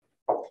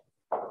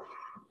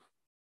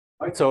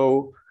 Right,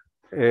 so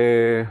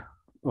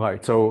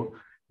so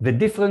the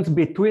difference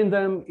between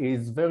them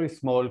is very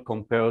small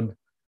compared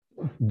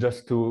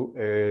just to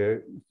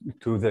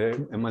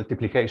the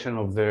multiplication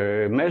of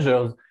the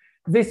measures.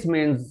 This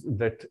means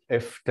that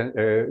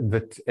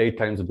that a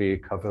times b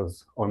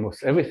covers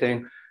almost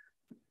everything,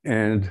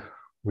 and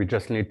we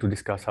just need to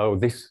discuss how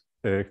this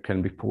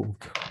can be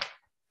proved.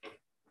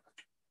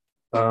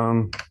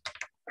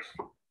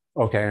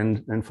 Okay,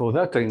 and for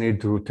that I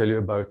need to tell you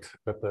about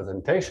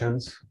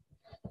representations.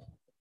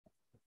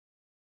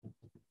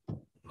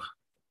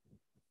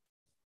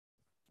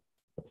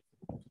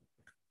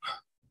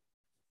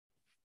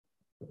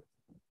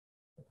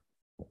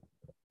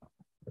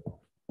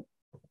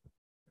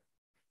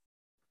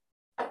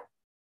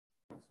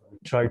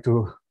 Try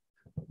to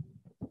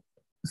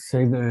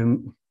say the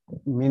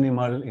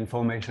minimal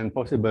information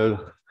possible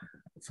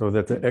so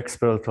that the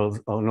experts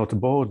are not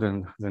bored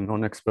and the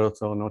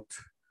non-experts are not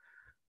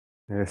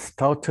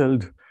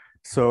startled.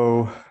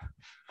 So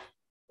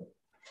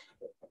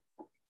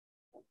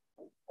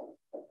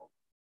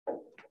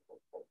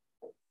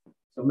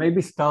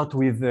maybe start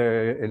with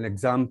an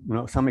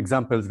example, some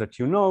examples that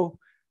you know.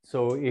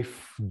 So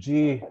if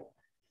G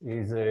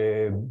is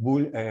a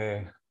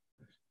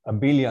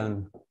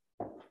abelian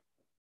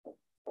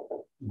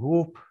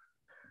group,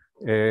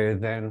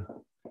 then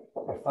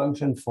a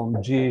function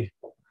from G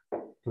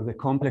to the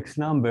complex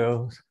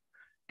numbers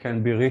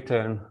can be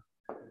written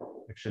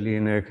actually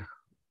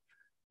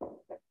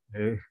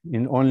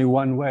in only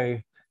one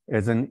way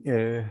as a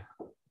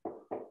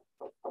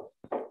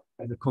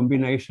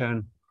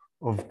combination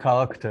of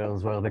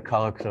characters where the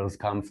characters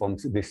come from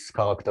this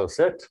character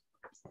set.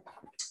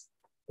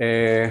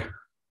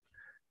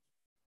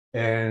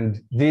 And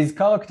these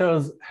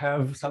characters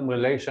have some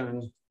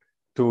relation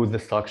to the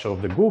structure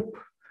of the group.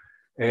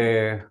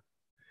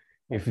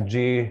 If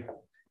G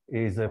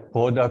is a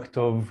product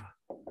of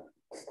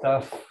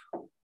stuff,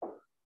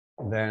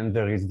 then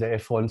there is the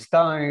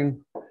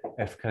F1-Stein.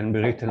 F can be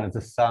written as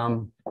a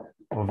sum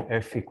of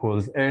F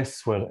equals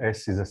S, where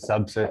S is a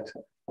subset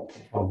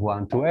of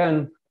 1 to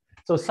n.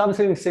 So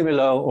something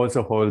similar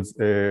also holds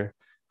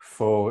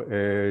for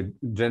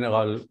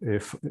general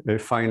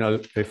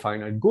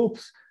finite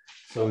groups.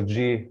 So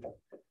G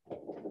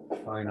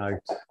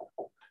finite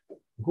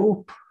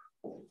group.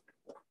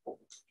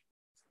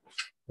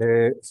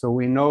 So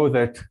we know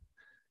that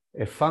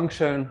a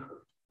function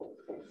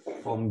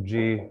from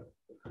G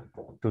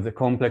to the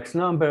complex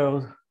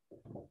numbers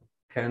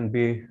can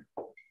be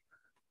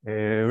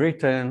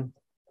written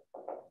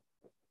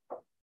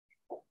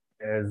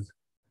as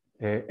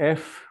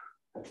f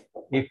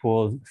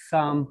equals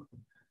sum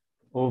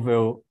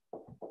over,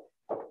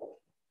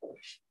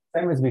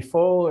 same as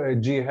before,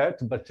 G hat,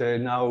 but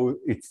now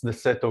it's the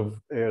set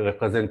of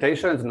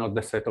representations, not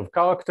the set of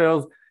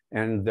characters,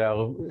 and they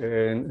are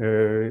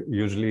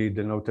usually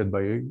denoted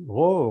by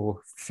rho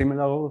or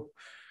similar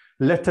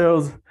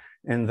letters,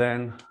 and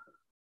then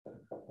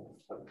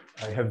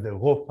I have the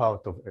rho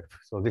part of f.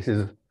 So this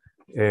is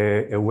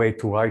a way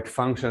to write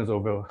functions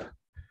over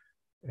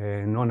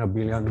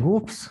non-abelian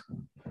groups.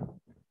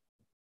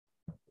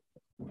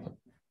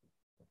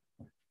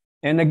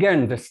 And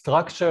again, the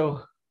structure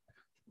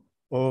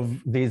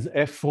of these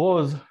f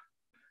rows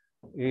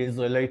is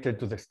related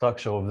to the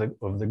structure of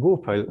the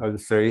group. I'll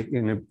say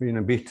in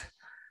a bit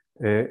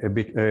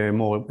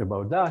more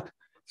about that.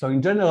 So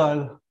in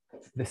general,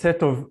 the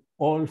set of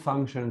all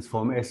functions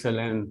from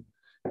SLN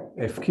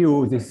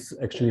FQ, this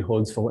actually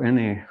holds for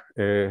any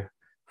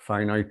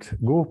finite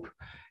group,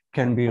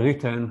 can be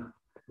written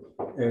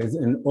as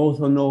an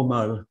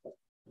orthonormal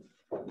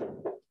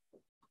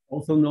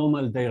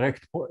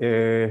direct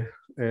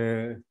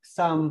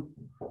sum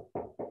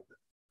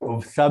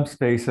of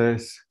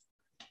subspaces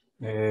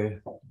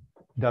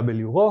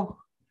W rho,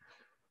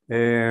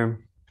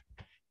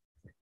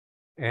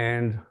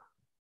 and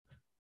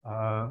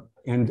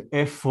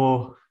F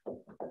rho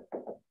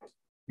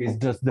is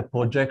just the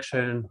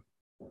projection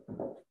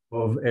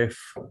of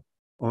F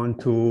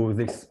onto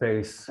this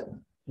space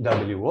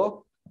W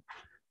rho,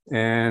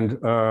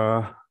 and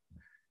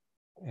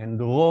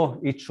rho,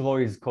 each rho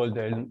is called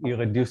an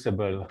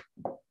irreducible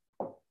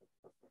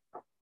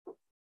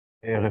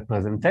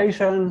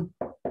representation,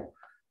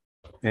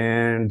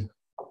 and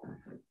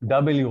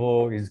W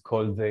rho is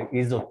called the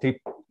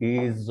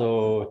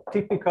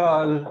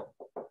isotypical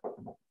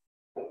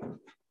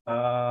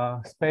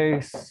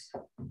space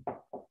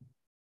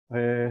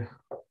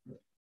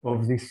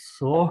of this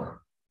rho,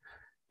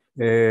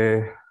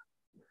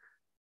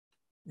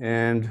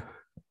 and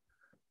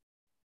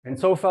And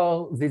so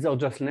far, these are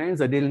just names.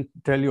 I didn't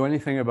tell you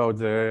anything about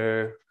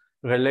the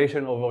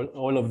relation of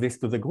all of this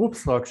to the group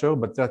structure,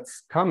 but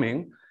that's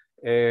coming.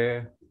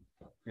 What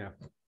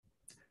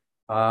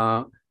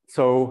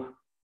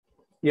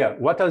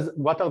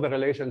are the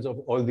relations of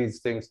all these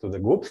things to the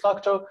group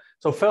structure?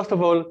 So first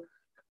of all,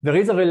 there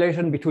is a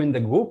relation between the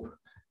group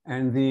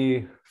and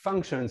the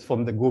functions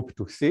from the group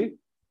to C.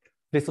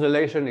 This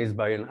relation is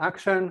by an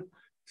action.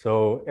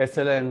 So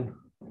SLN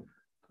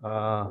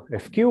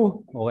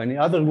FQ or any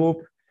other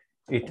group,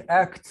 it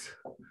acts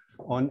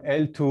on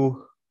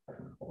L2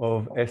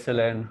 of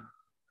SLN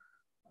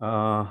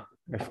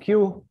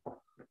FQ.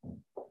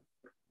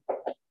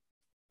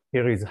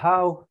 Here is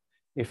how.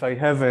 If I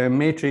have a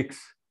matrix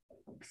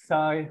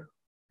psi,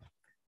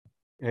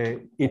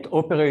 it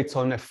operates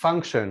on a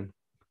function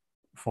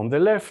from the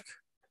left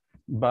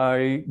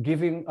by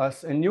giving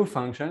us a new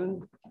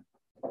function.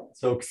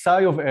 So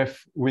psi of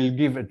f will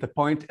give at the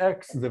point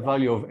x the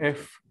value of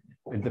f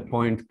at the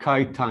point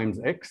chi times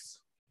x.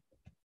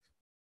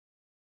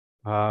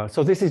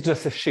 So this is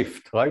just a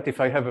shift, right?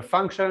 If I have a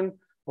function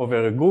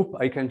over a group,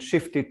 I can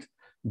shift it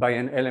by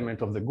an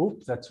element of the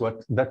group. That's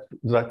what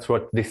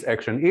this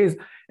action is.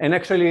 And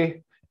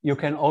actually, you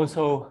can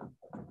also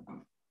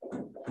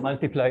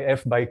multiply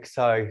f by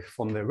xi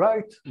from the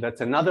right.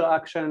 That's another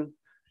action.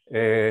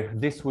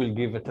 This will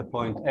give at the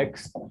point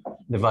x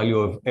the value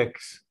of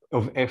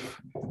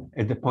f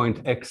at the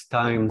point x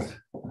times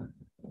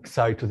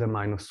xi to the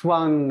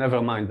 -1.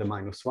 Never mind the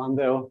 -1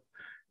 there.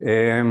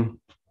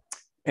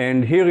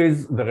 And here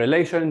is the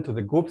relation to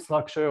the group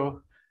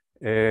structure.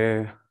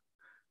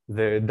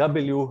 The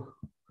W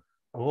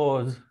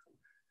rows,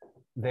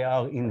 they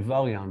are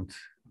invariant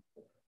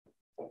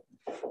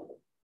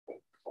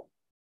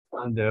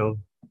under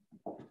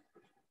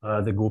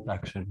the group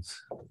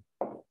actions.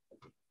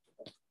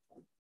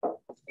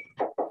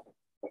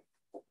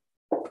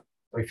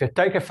 If you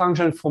take a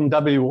function from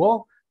W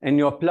row and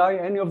you apply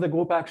any of the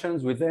group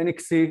actions with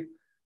NXC,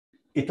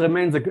 it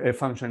remains a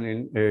function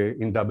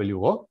in W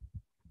row.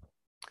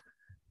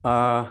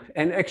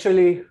 And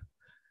actually,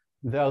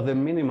 they are the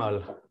minimal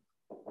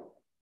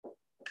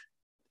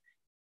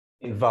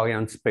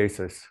invariant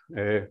spaces.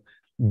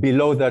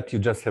 Below that, you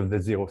just have the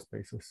zero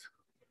spaces.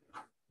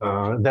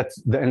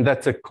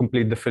 That's a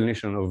complete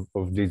definition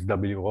of these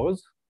W rows.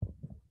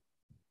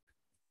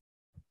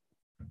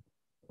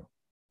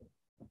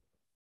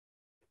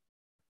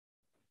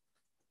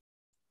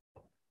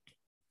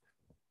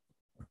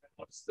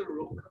 What's the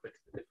row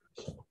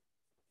definition?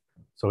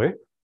 Sorry?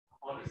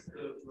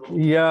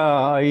 Yeah,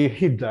 I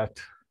hid that.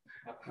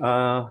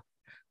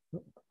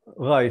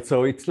 Right,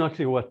 so it's not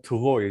clear what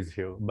row is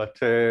here,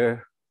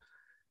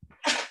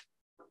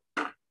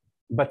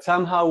 but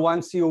somehow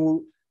once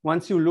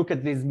you look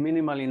at these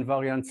minimal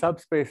invariant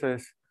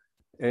subspaces,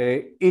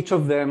 each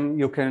of them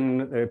you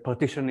can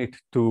partition it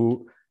to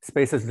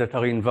spaces that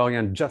are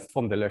invariant just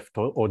from the left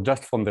or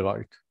just from the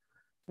right,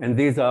 and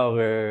these are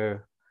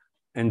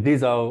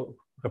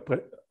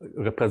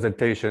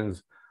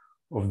representations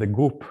of the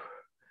group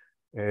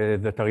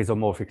that are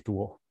isomorphic to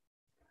row.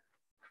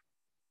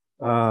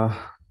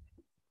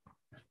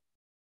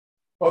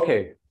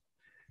 Okay,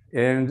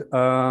 and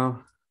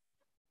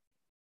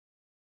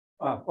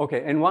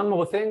okay, and one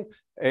more thing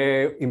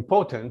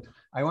important.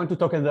 I want to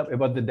talk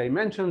about the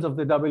dimensions of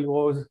the W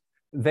rows.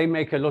 They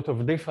make a lot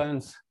of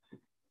difference.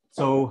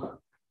 So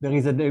there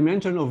is a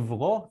dimension of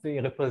rho,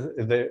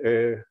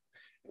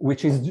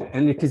 which is,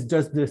 and it is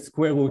just the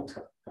square root.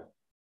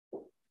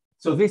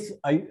 So this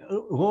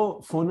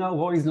rho, for now,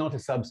 rho is not a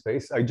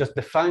subspace. I just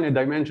define a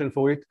dimension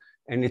for it,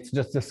 and it's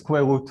just the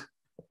square root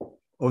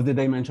of the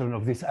dimension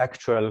of this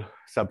actual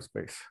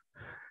subspace.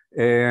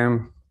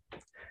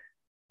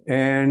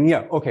 And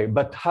yeah, okay,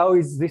 but how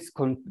is this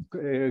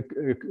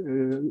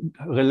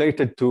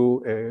related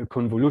to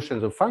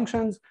convolutions of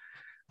functions?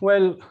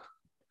 Well,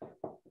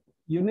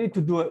 you need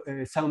to do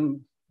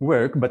some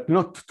work, but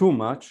not too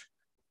much.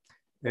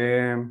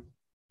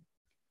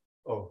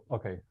 Oh,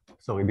 okay,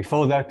 sorry,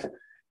 before that,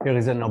 here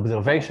is an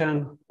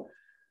observation.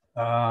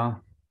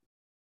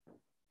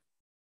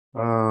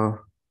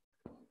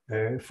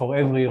 For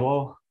every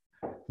row,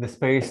 the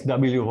space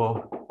W row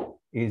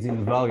is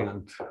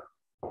invariant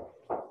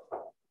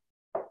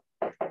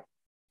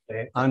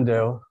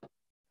under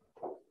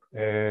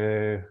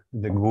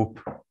the group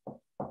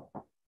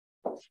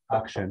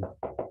action.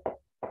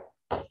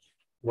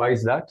 Why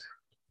is that?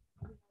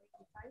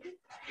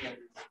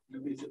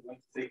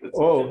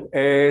 Oh,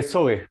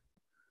 sorry.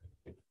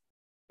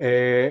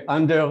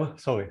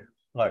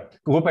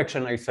 Group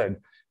action, I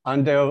said,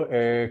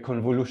 under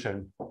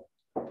convolution.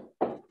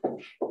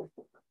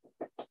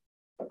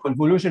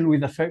 Convolution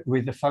with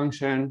the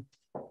function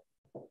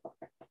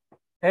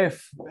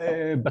f,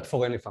 but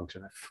for any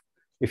function f.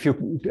 If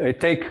you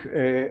take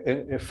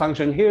a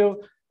function here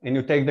and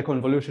you take the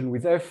convolution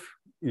with f,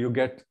 you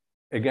get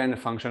again a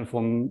function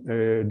from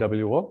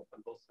W row.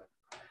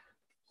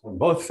 On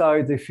both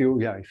sides, if you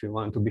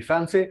want to be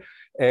fancy.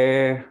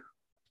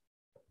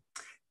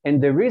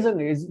 And the reason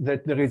is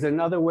that there is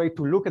another way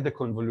to look at the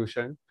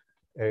convolution,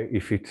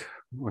 if it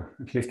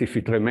at least if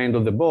it remained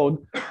on the board.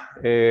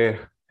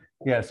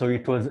 Yeah, so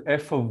it was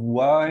f of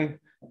y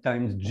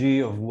times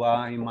g of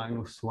y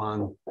minus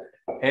 1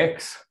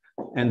 x,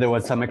 and there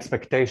was some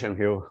expectation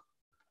here.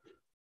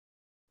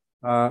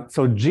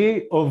 So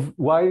g of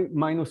y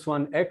minus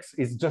 1 x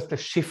is just a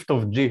shift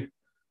of g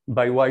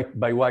by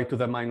y to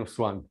the minus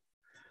 1.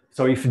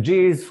 So if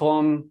g is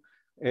from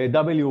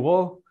w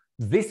rho,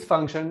 this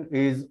function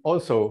is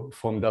also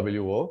from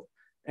w rho,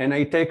 and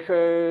I take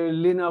a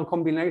linear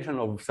combination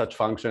of such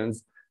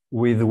functions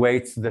with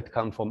weights that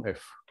come from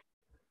f.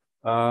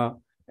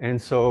 And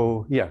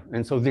so, yeah,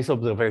 and so this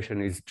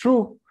observation is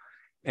true.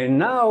 And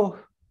now,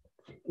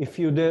 if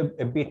you do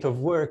a bit of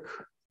work,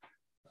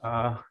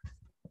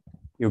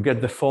 you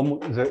get the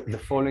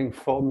following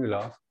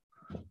formula.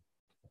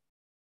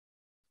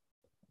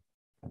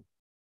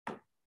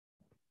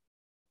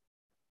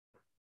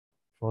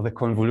 For the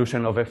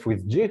convolution of f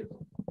with g.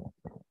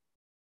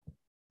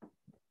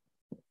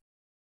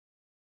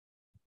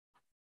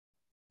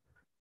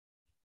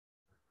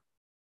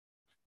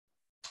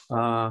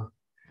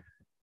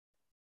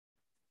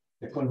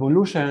 The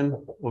convolution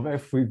of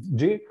f with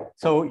g.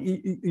 So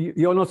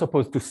you're not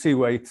supposed to see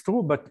why it's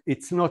true, but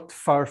it's not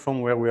far from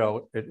where we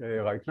are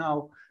right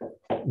now.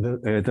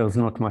 There's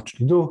not much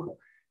to do.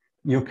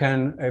 You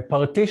can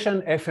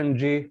partition f and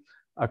g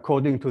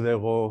according to the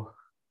rho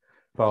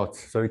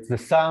parts. So it's the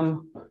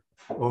sum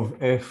of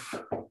f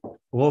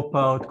rho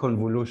part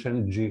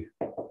convolution g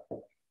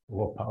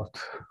rho part.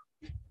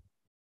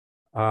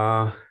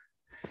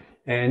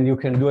 And you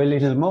can do a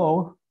little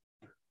more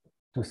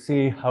to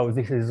see how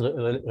this is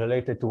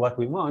related to what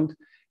we want.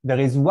 There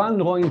is one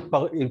rho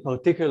in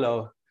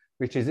particular,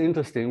 which is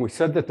interesting. We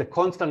said that the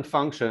constant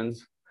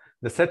functions,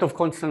 the set of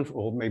constant,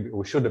 or maybe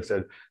we should have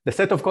said, the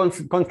set of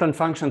constant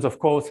functions, of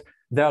course,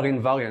 they are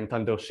invariant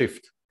under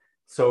shift.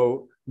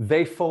 So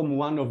they form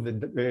one of the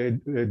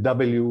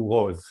W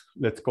rows.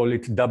 Let's call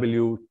it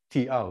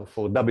WTR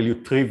for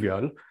W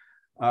trivial.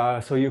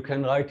 So you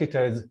can write it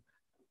as,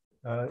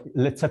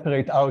 let's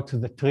separate out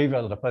the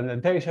trivial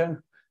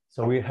representation.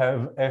 So we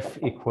have f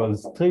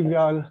equals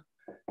trivial,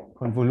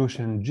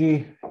 convolution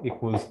g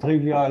equals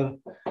trivial,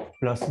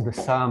 plus the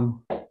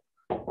sum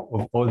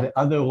of all the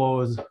other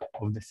rows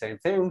of the same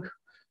thing.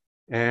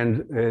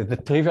 And the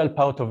trivial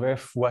part of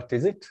f, what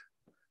is it?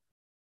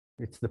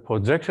 It's the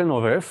projection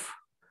of f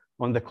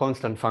on the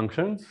constant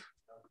functions.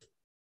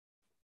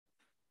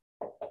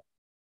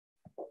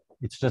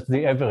 It's just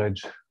the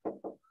average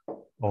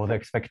or the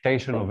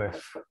expectation of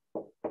f,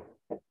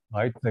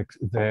 right?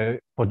 The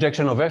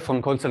projection of f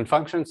on constant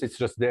functions, it's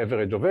just the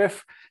average of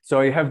f. So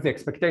I have the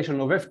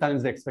expectation of f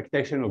times the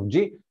expectation of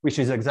g, which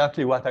is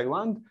exactly what I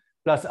want,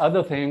 plus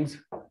other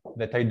things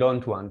that I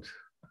don't want.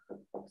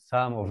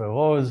 Sum over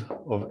rows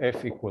of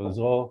f equals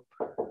rho,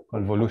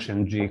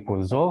 convolution g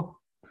equals rho.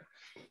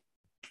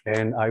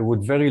 And I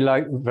would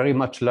very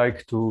much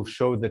like to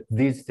show that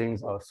these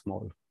things are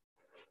small.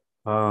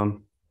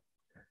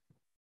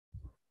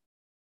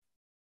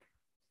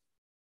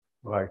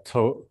 Right,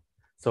 so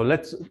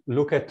let's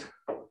look at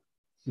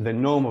the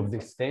norm of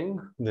this thing,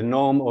 the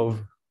norm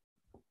of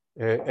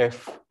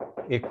f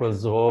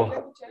equals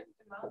rho.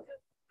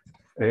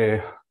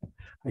 I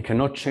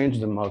cannot change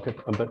the market,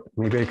 but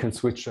maybe I can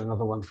switch to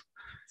another one.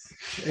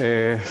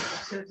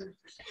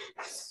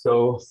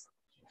 So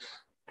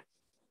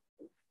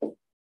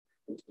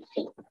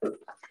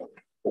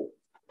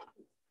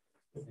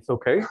it's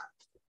okay.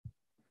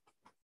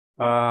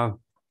 Right,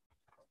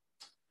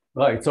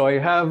 so I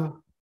have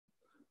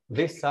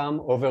this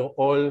sum over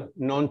all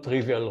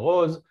non-trivial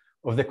rows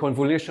of the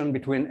convolution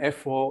between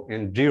f rho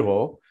and g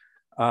rho.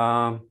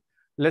 I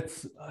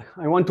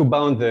want to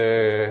bound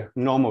the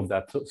norm of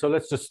that. So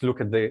let's just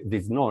look at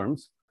these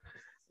norms.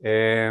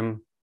 Well,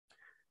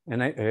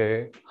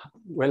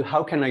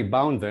 how can I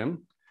bound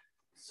them?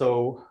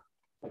 So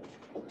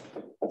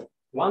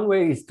one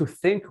way is to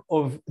think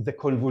of the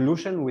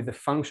convolution with the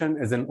function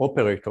as an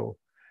operator.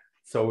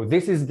 So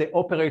this is the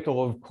operator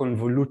of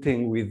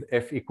convoluting with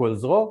f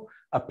equals rho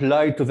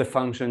applied to the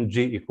function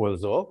g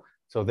equals rho.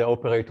 So the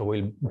operator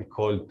will be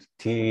called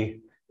t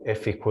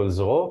f equals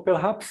rho,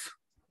 perhaps.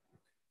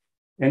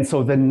 And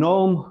so the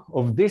norm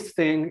of this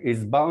thing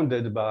is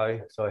bounded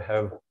by, so I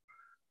have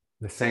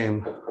the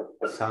same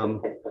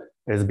sum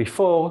as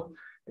before,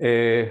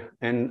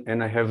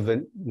 and I have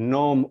the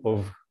norm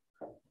of,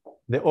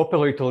 the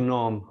operator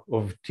norm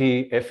of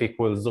t f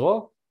equals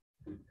rho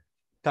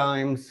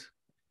times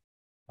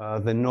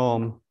the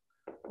norm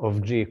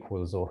of g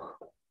equals rho.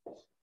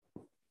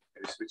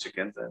 Can you switch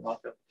again the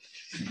marker?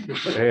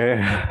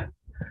 Yeah,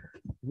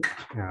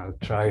 I'll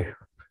try.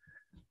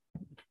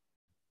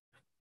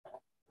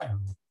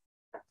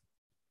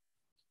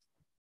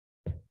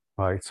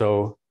 Right,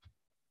 so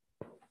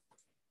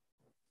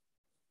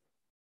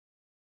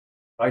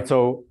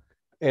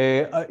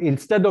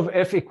instead of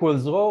f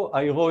equals rho,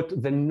 I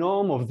wrote the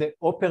norm of the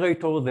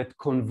operator that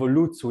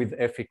convolutes with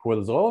f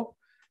equals rho,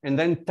 and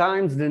then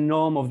times the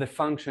norm of the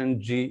function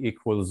g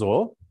equals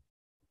rho.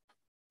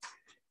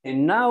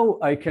 And now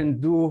I can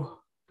do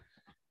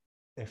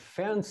a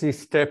fancy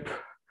step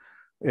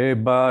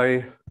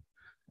that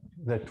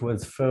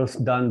was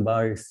first done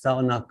by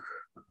Sarnak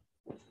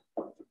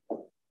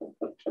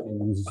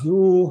and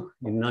Zhu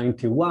in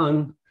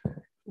 91,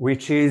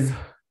 which is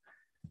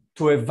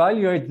to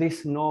evaluate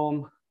this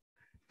norm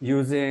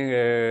using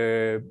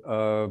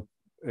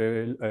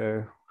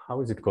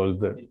how is it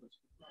called?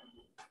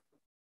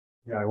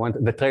 I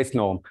want the trace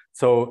norm.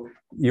 So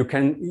you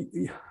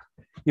can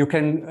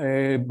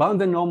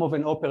bound the norm of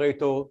an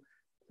operator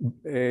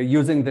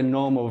using the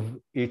norm of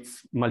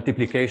its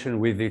multiplication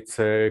with its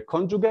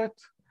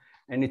conjugate,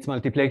 and its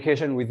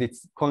multiplication with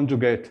its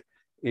conjugate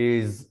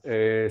is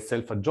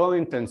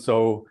self-adjoint, and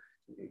so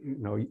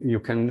you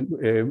can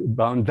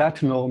bound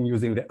that norm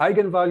using the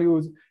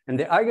eigenvalues, and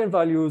the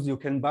eigenvalues you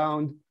can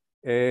bound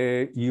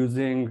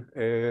using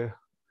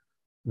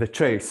the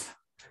trace,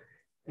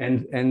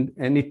 and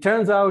it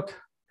turns out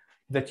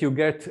that you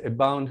get a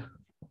bound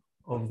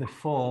of the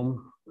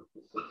form.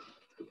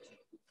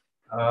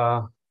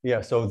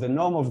 So the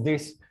norm of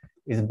this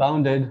is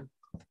bounded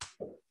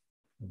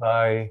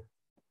by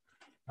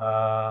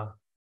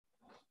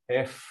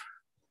f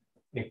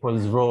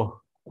equals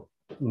rho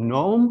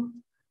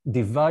norm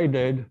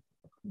divided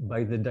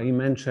by the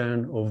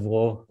dimension of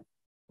rho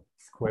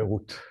square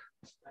root.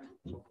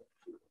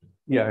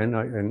 Yeah,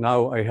 and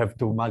now I have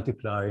to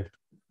multiply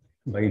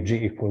by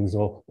g equals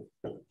rho.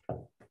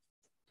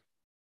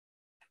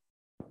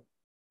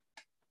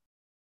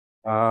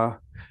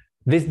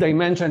 This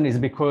dimension is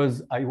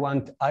because I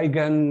want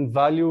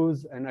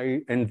eigenvalues,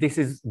 and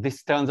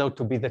this turns out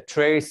to be the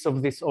trace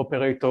of this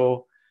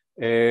operator,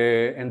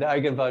 and the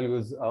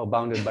eigenvalues are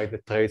bounded by the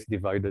trace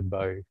divided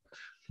by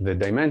the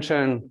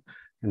dimension,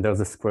 and there's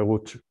a square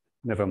root.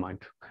 Never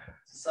mind.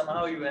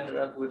 Somehow you ended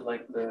up with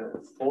like the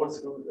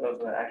fourth root of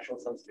the actual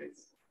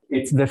subspace.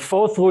 It's the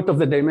fourth root of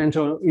the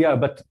dimension, yeah,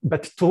 but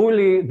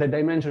truly the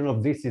dimension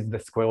of this is the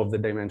square of the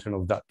dimension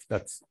of that.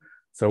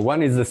 So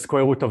one is the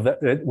square root of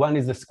that, one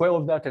is the square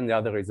of that, and the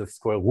other is the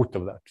square root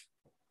of that.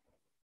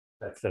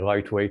 That's the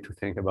right way to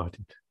think about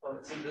it. Oh,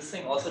 so this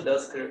thing also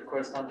does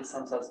correspond to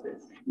some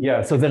subspace.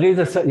 Yeah, so there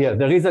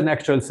is an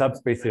actual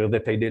subspace here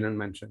that I didn't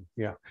mention.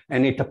 Yeah,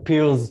 and it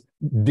appears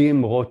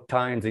dim rho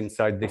times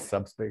inside this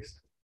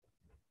subspace.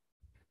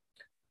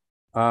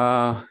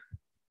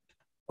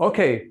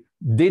 Okay,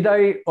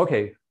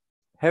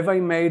 have I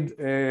made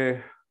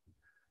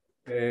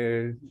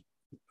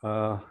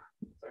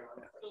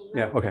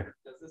yeah, okay.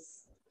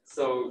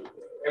 So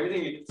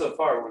everything you did so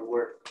far would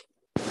work,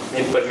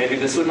 but maybe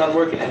this would not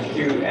work in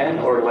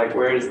FQN, or like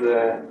where is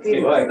the?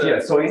 Right,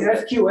 yeah. So in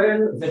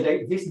FQN,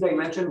 this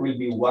dimension will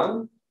be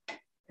 1,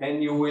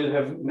 and you will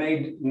have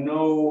made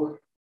no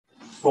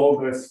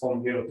progress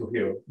from here to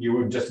here. You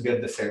will just get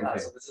the same thing.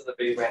 So this is a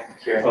big win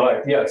here. All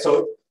right, yeah.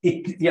 So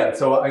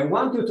so I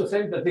want you to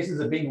think that this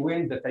is a big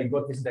win that I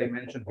got this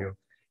dimension here,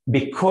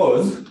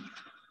 because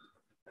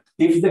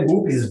if the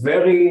group is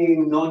very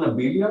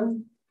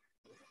non-abelian,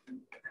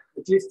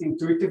 at least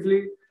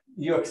intuitively,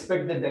 you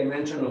expect the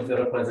dimension of the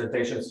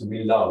representations to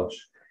be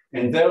large.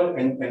 And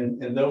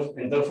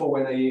therefore,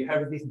 when I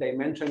have this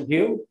dimension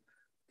here,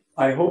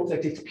 I hope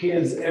that it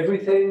kills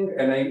everything,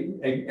 and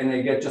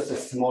I get just a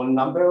small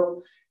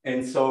number.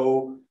 And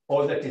so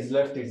all that is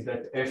left is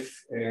that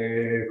F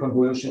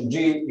convolution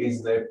G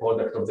is the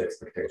product of the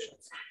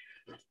expectations.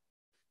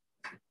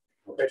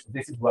 Okay, so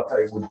this is what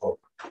I would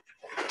hope.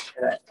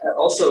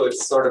 Also,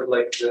 it's sort of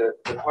like the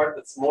part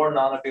that's more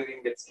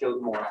non-abelian gets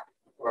killed more,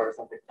 or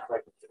something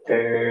like that.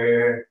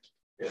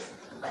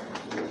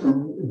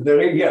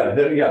 There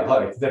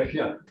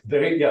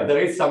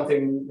is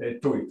something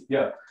to it.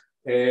 Yeah,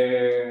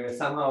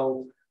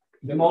 somehow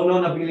the more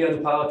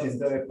non-abelian part is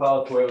the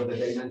part where the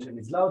dimension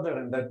is larger,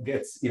 and that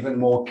gets even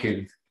more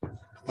killed.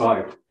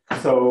 Right.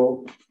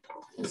 So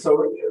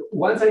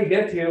once I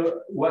get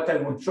here, what I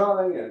would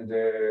try, and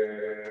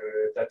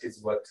that is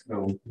what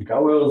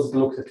Gowers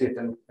looked at it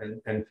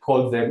and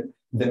called them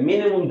the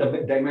minimum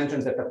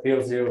dimensions that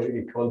appears here.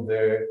 He called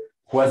the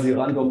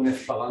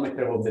quasi-randomness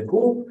parameter of the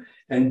group.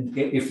 And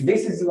if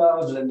this is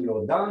large, then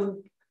you're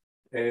done,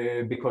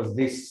 because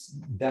this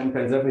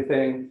dampens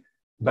everything.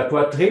 But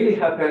what really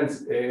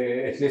happens,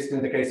 at least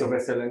in the case of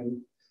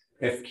SLN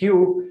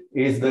FQ,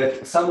 is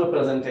that some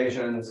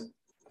representations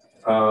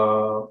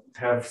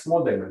have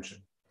small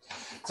dimension.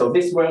 So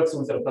this works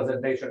with the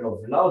representation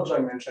of large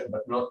dimension,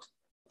 but not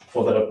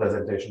for the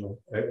representation of,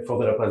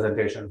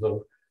 representations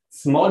of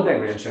small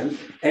dimension.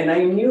 And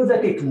I knew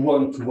that it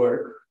won't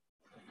work,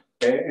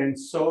 and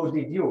so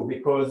did you,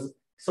 because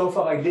so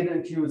far I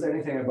didn't use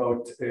anything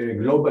about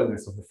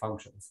globalness of the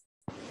functions.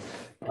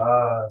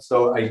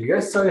 So I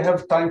guess I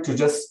have time to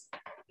just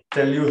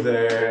tell you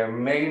the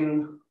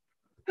main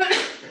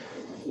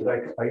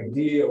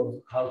idea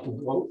of how to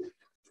go,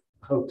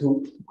 how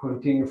to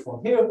continue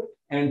from here.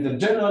 And the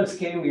general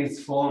scheme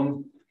is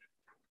from,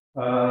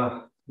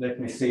 let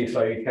me see if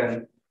I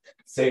can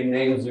say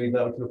names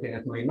without looking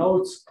at my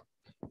notes.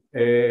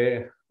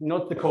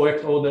 Not the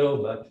correct order,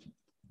 but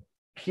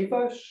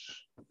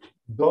Kivash,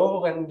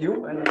 Dor, and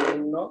you, and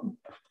no.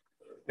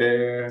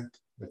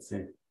 Let's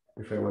see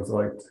if I was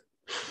right.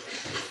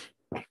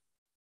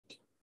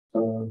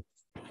 Yeah,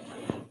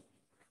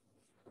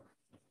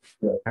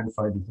 I can't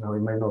find it now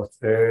in my notes.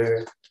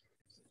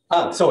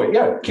 Sorry,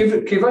 yeah,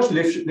 Kivash,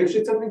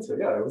 Lifshitz, and Mintzer.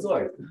 Yeah, I was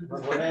right.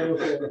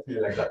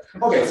 Like that.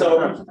 Okay, so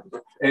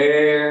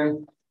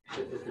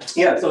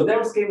yeah, so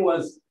their scheme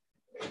was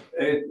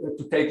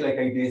to take like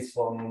ideas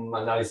from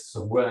analysis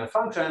of Boolean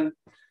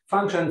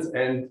functions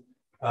and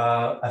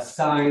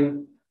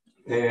assign.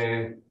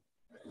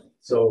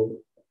 So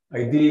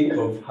idea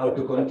of how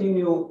to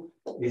continue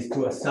is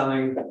to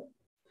assign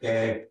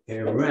a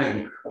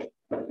rank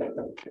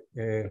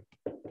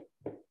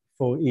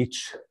for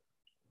each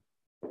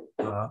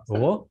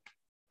row.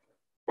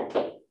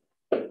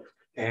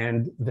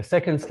 And the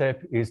second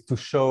step is to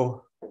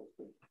show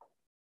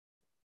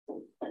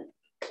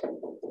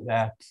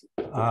that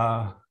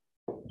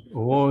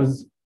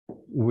rows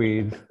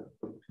with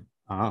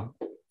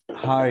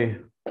high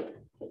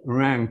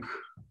rank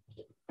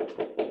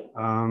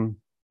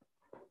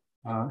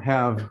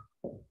have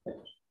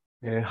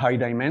high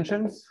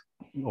dimensions,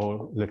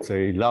 or let's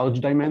say large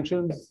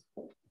dimensions.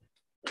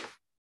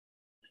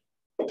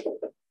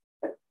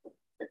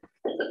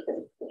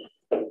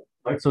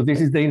 Right, so this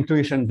is the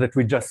intuition that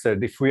we just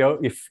said. If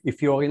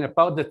you are in a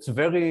part that's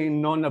very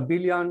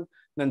non-abelian,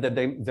 then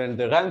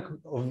the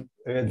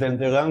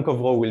rank of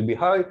row will be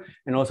high,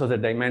 and also the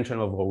dimension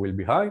of row will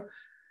be high.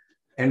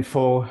 And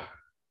for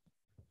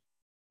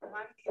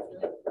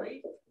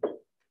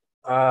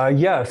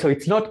yeah, so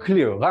it's not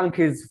clear. Rank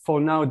is for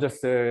now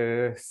just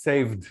a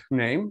saved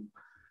name.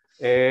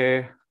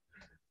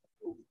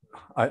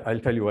 I'll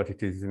tell you what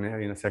it is in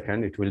a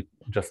second. It will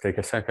just take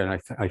a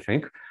second, I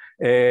think.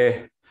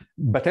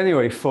 But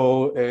anyway,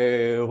 for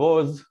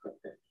rows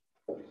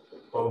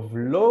of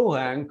low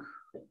rank,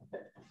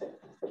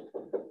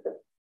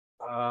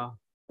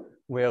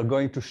 we are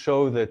going to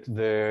show that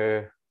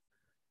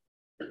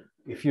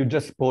if you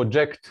just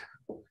project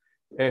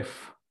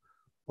F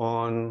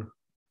on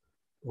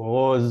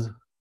rows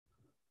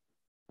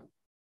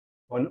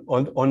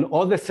on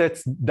all the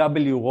sets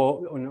W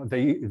row, on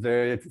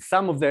the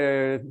sum of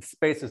the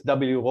spaces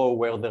W row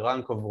where the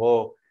rank of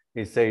row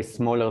is, say,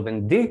 smaller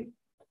than D,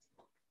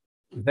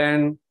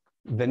 then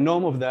the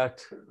norm of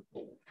that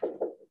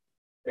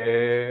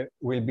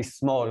will be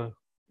small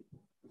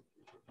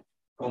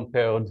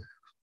compared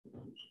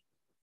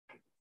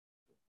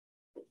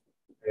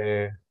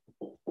to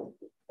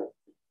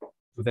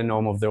the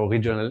norm of the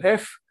original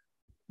F.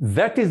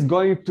 That is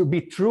going to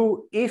be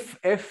true if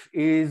F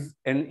is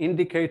an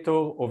indicator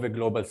of a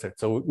global set.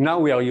 So now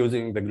we are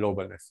using the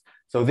globalness.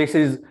 So this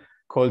is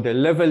called the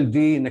level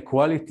D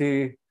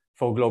inequality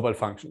for global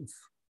functions.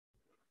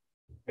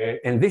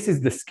 And this is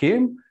the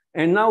scheme.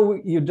 And now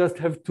you just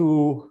have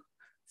to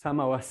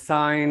somehow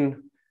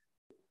assign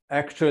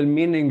actual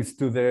meanings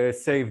to the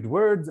saved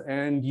words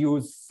and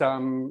use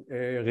some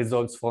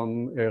results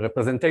from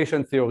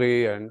representation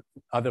theory and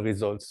other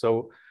results.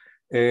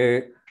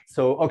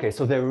 Okay,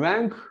 so the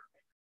rank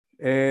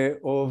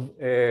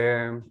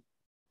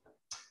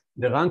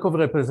of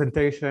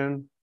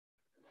representation.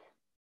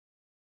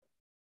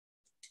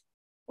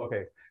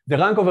 Okay, the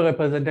rank of a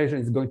representation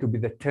is going to be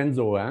the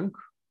tensor rank,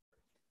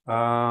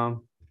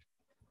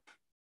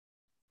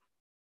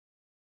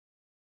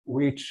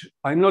 which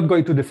I'm not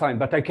going to define,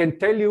 but I can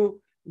tell you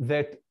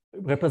that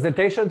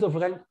representations of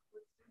rank.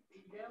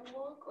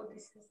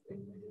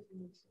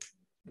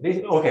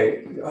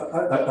 Okay,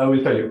 I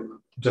will tell you.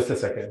 Just a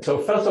second. So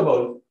first of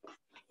all,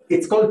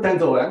 it's called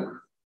tensor rank,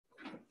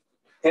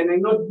 and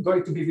I'm not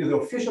going to give you the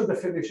official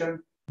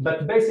definition,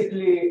 but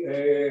basically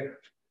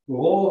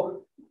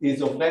rho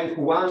is of rank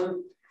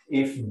 1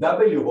 if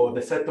W rho,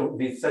 the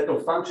set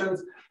of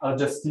functions, are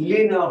just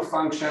linear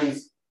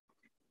functions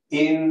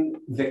in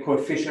the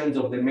coefficients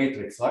of the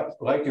matrix,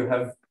 right? You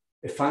have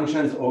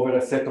functions over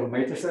a set of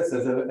matrices,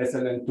 as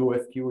SLN2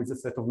 FQ is a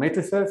set of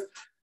matrices.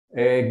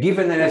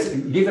 Given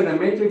a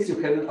matrix, you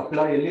can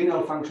apply a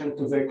linear function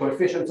to the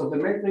coefficients of the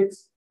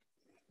matrix.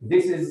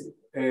 This is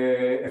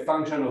a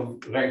function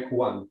of rank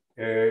 1.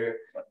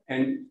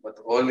 But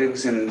all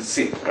lives in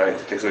C, right?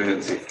 Takes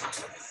in C.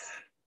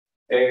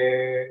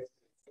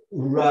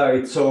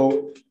 Right.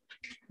 So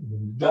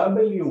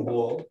W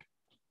rho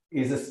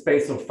is a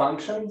space of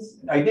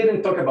functions. I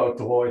didn't talk about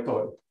rho at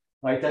all,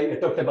 right? I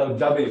talked about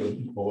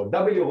W rho.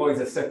 W rho is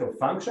a set of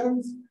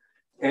functions.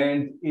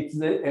 And it's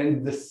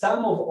the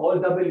sum of all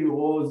W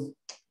rows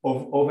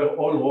over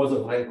all rows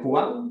of rank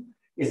 1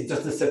 is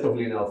just a set of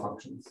linear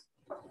functions.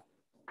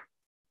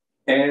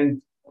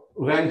 And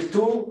rank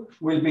 2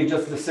 will be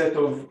just the set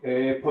of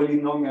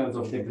polynomials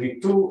of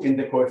degree 2 in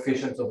the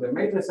coefficients of the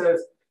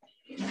matrices,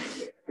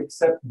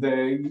 except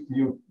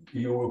you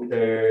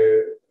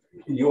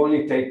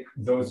only take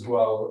those who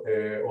are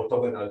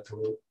orthogonal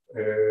to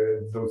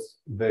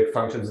the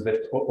functions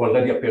that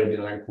already appeared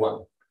in rank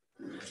 1,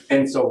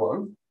 and so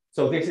on.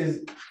 So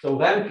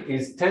rank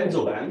is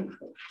tensor rank,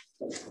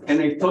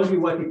 and I told you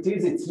what it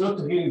is. It's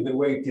not really the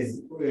way it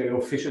is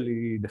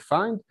officially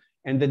defined,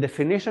 and the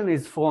definition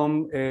is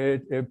from a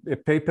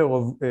paper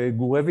of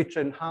Gurevich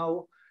and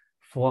Howe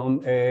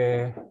from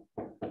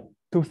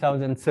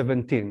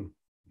 2017.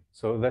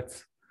 So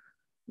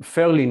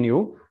fairly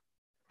new.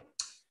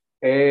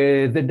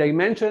 The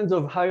dimensions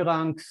of high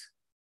ranks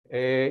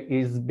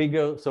is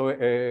bigger. So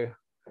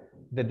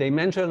the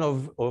dimension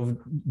of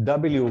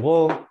W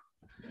rho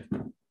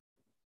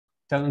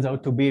turns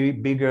out to be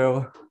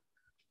bigger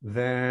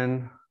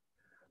than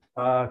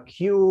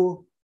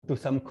Q to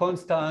some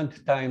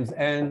constant times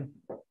N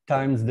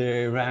times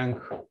the rank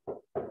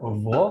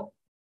of rho.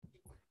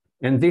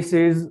 And this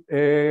is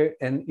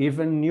an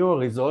even newer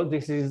result.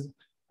 This is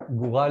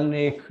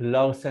Guralnik,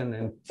 Larsen,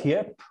 and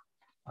Tiepp.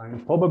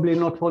 I'm probably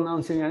not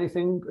pronouncing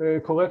anything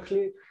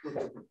correctly,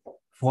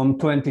 from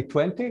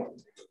 2020.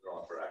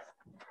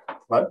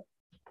 What? I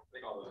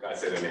think all those guys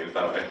say their names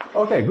that way.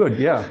 Okay, good,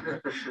 yeah.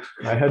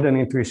 I had an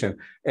intuition.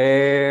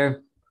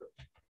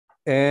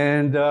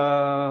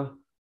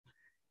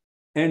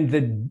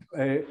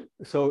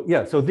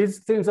 So these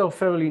things are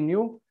fairly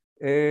new.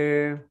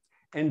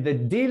 And the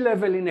D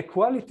level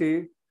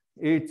inequality,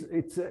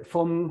 it's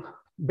from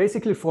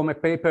basically from a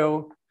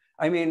paper.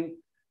 I mean,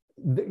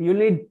 you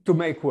need to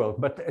make work,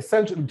 but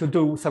essentially to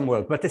do some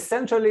work. But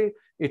essentially,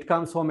 it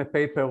comes from a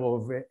paper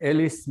of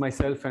Ellis,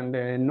 myself, and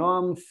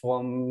Noam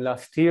from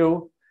last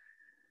year.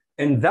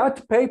 And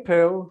that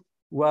paper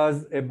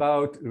was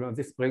about,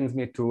 this brings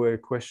me to a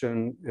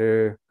question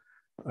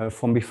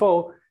from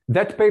before.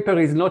 That paper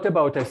is not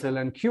about SL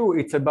and Q,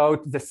 it's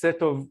about the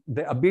set of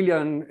the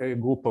abelian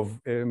group of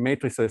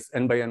matrices,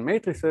 n by n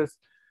matrices.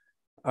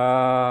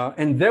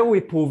 And there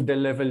we proved the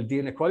level D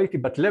inequality,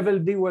 but level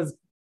D was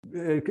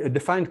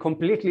defined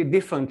completely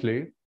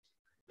differently.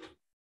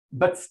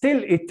 But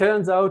still, it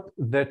turns out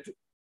that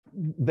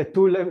the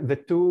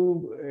two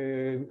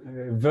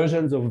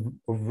versions of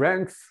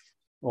ranks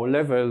or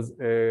levels,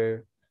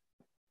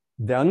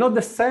 they are not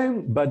the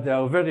same, but they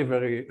are very,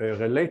 very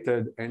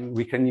related, and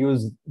we can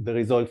use the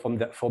result from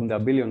the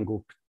abelian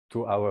group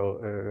to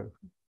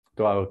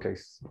our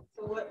case.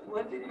 So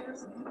what did you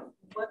use?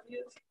 What do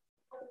you use?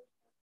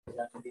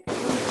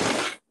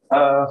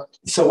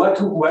 So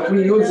what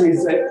we use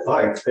is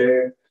right.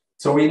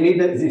 So we need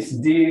this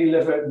D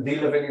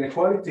level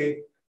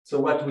inequality. So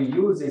what we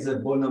use is a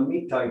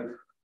Bonomi type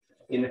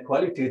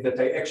inequality that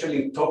I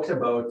actually talked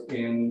about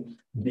in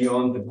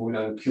Beyond the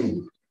Boolean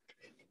Cube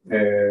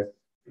a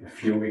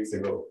few weeks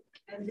ago.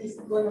 And this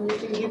Bonomi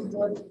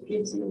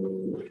gives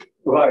you.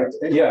 Right.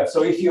 Yeah.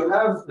 So if you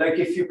have, like,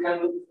 if you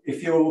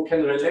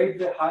can relate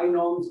the high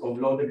norms of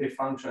low degree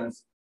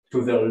functions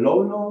to their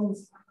low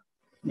norms,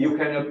 you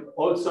can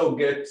also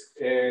get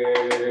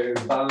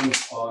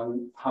bounds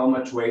on how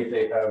much weight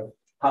they have,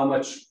 how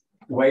much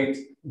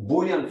weight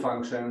Boolean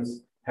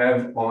functions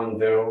have on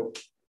their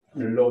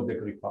low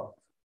degree part.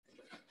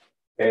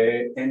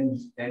 And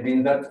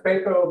in that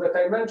paper that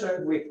I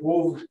mentioned, we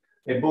proved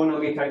a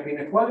Bonomi type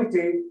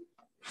inequality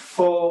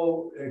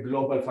for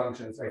global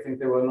functions. I think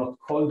they were not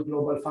called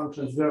global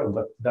functions there,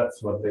 but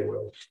that's what they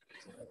were.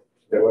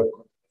 They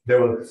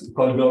were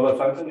called global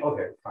functions.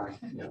 Okay, fine.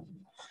 Yeah.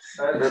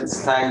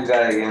 Let's thank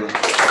Guy again.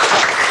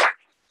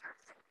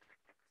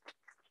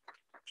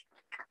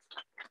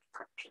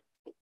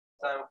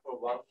 Time for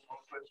one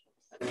more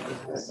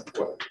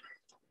question.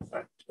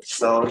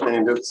 So can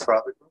you do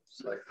Scrabble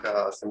groups, like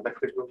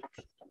symplectic groups?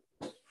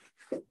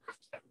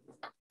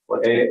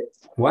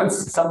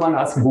 Once someone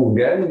asked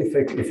Google if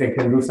I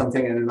can do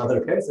something in another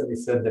case, and he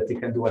said that he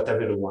can do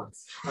whatever he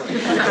wants.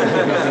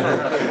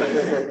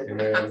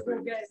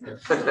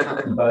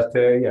 But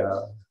yeah,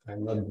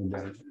 I'm not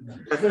Google.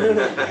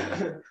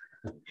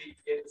 You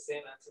get the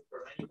same answer for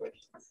many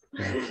questions.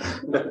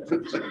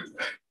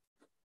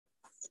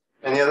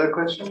 Any other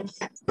questions?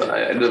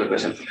 I do have a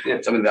question. Yeah.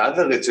 So I mean, the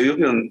other, so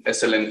you're on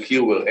SL and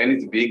Q where N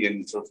is big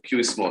and sort of Q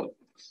is small.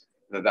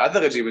 The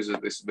other regime is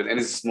when N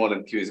is small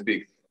and Q is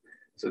big.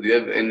 So do you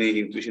have any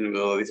intuition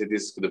whether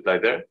this could apply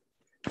there?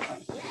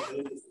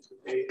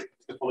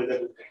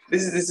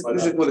 This is for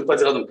the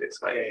quasi-random case,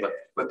 right?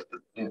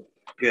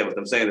 Yeah. But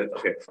I'm saying that,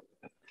 okay.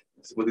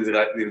 So what is the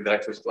right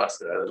question to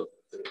ask? I don't know.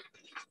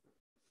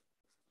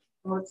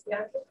 What's the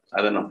answer?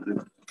 I don't know.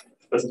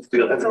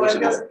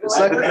 It's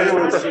like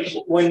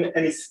when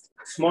N is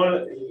small,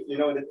 you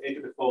know that A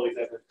to the 4 is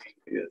everything.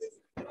 Yes.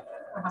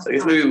 So I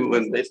guess maybe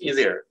when it's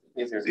easier.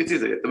 It's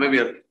easier. So maybe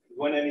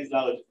when N is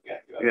large,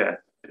 yeah.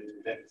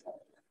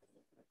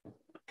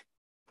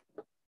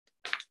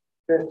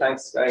 Okay,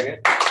 thanks again.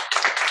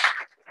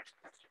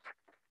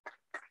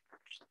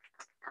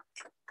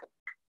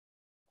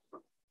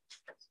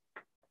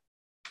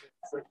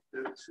 It's like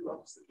the 2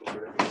 opposite.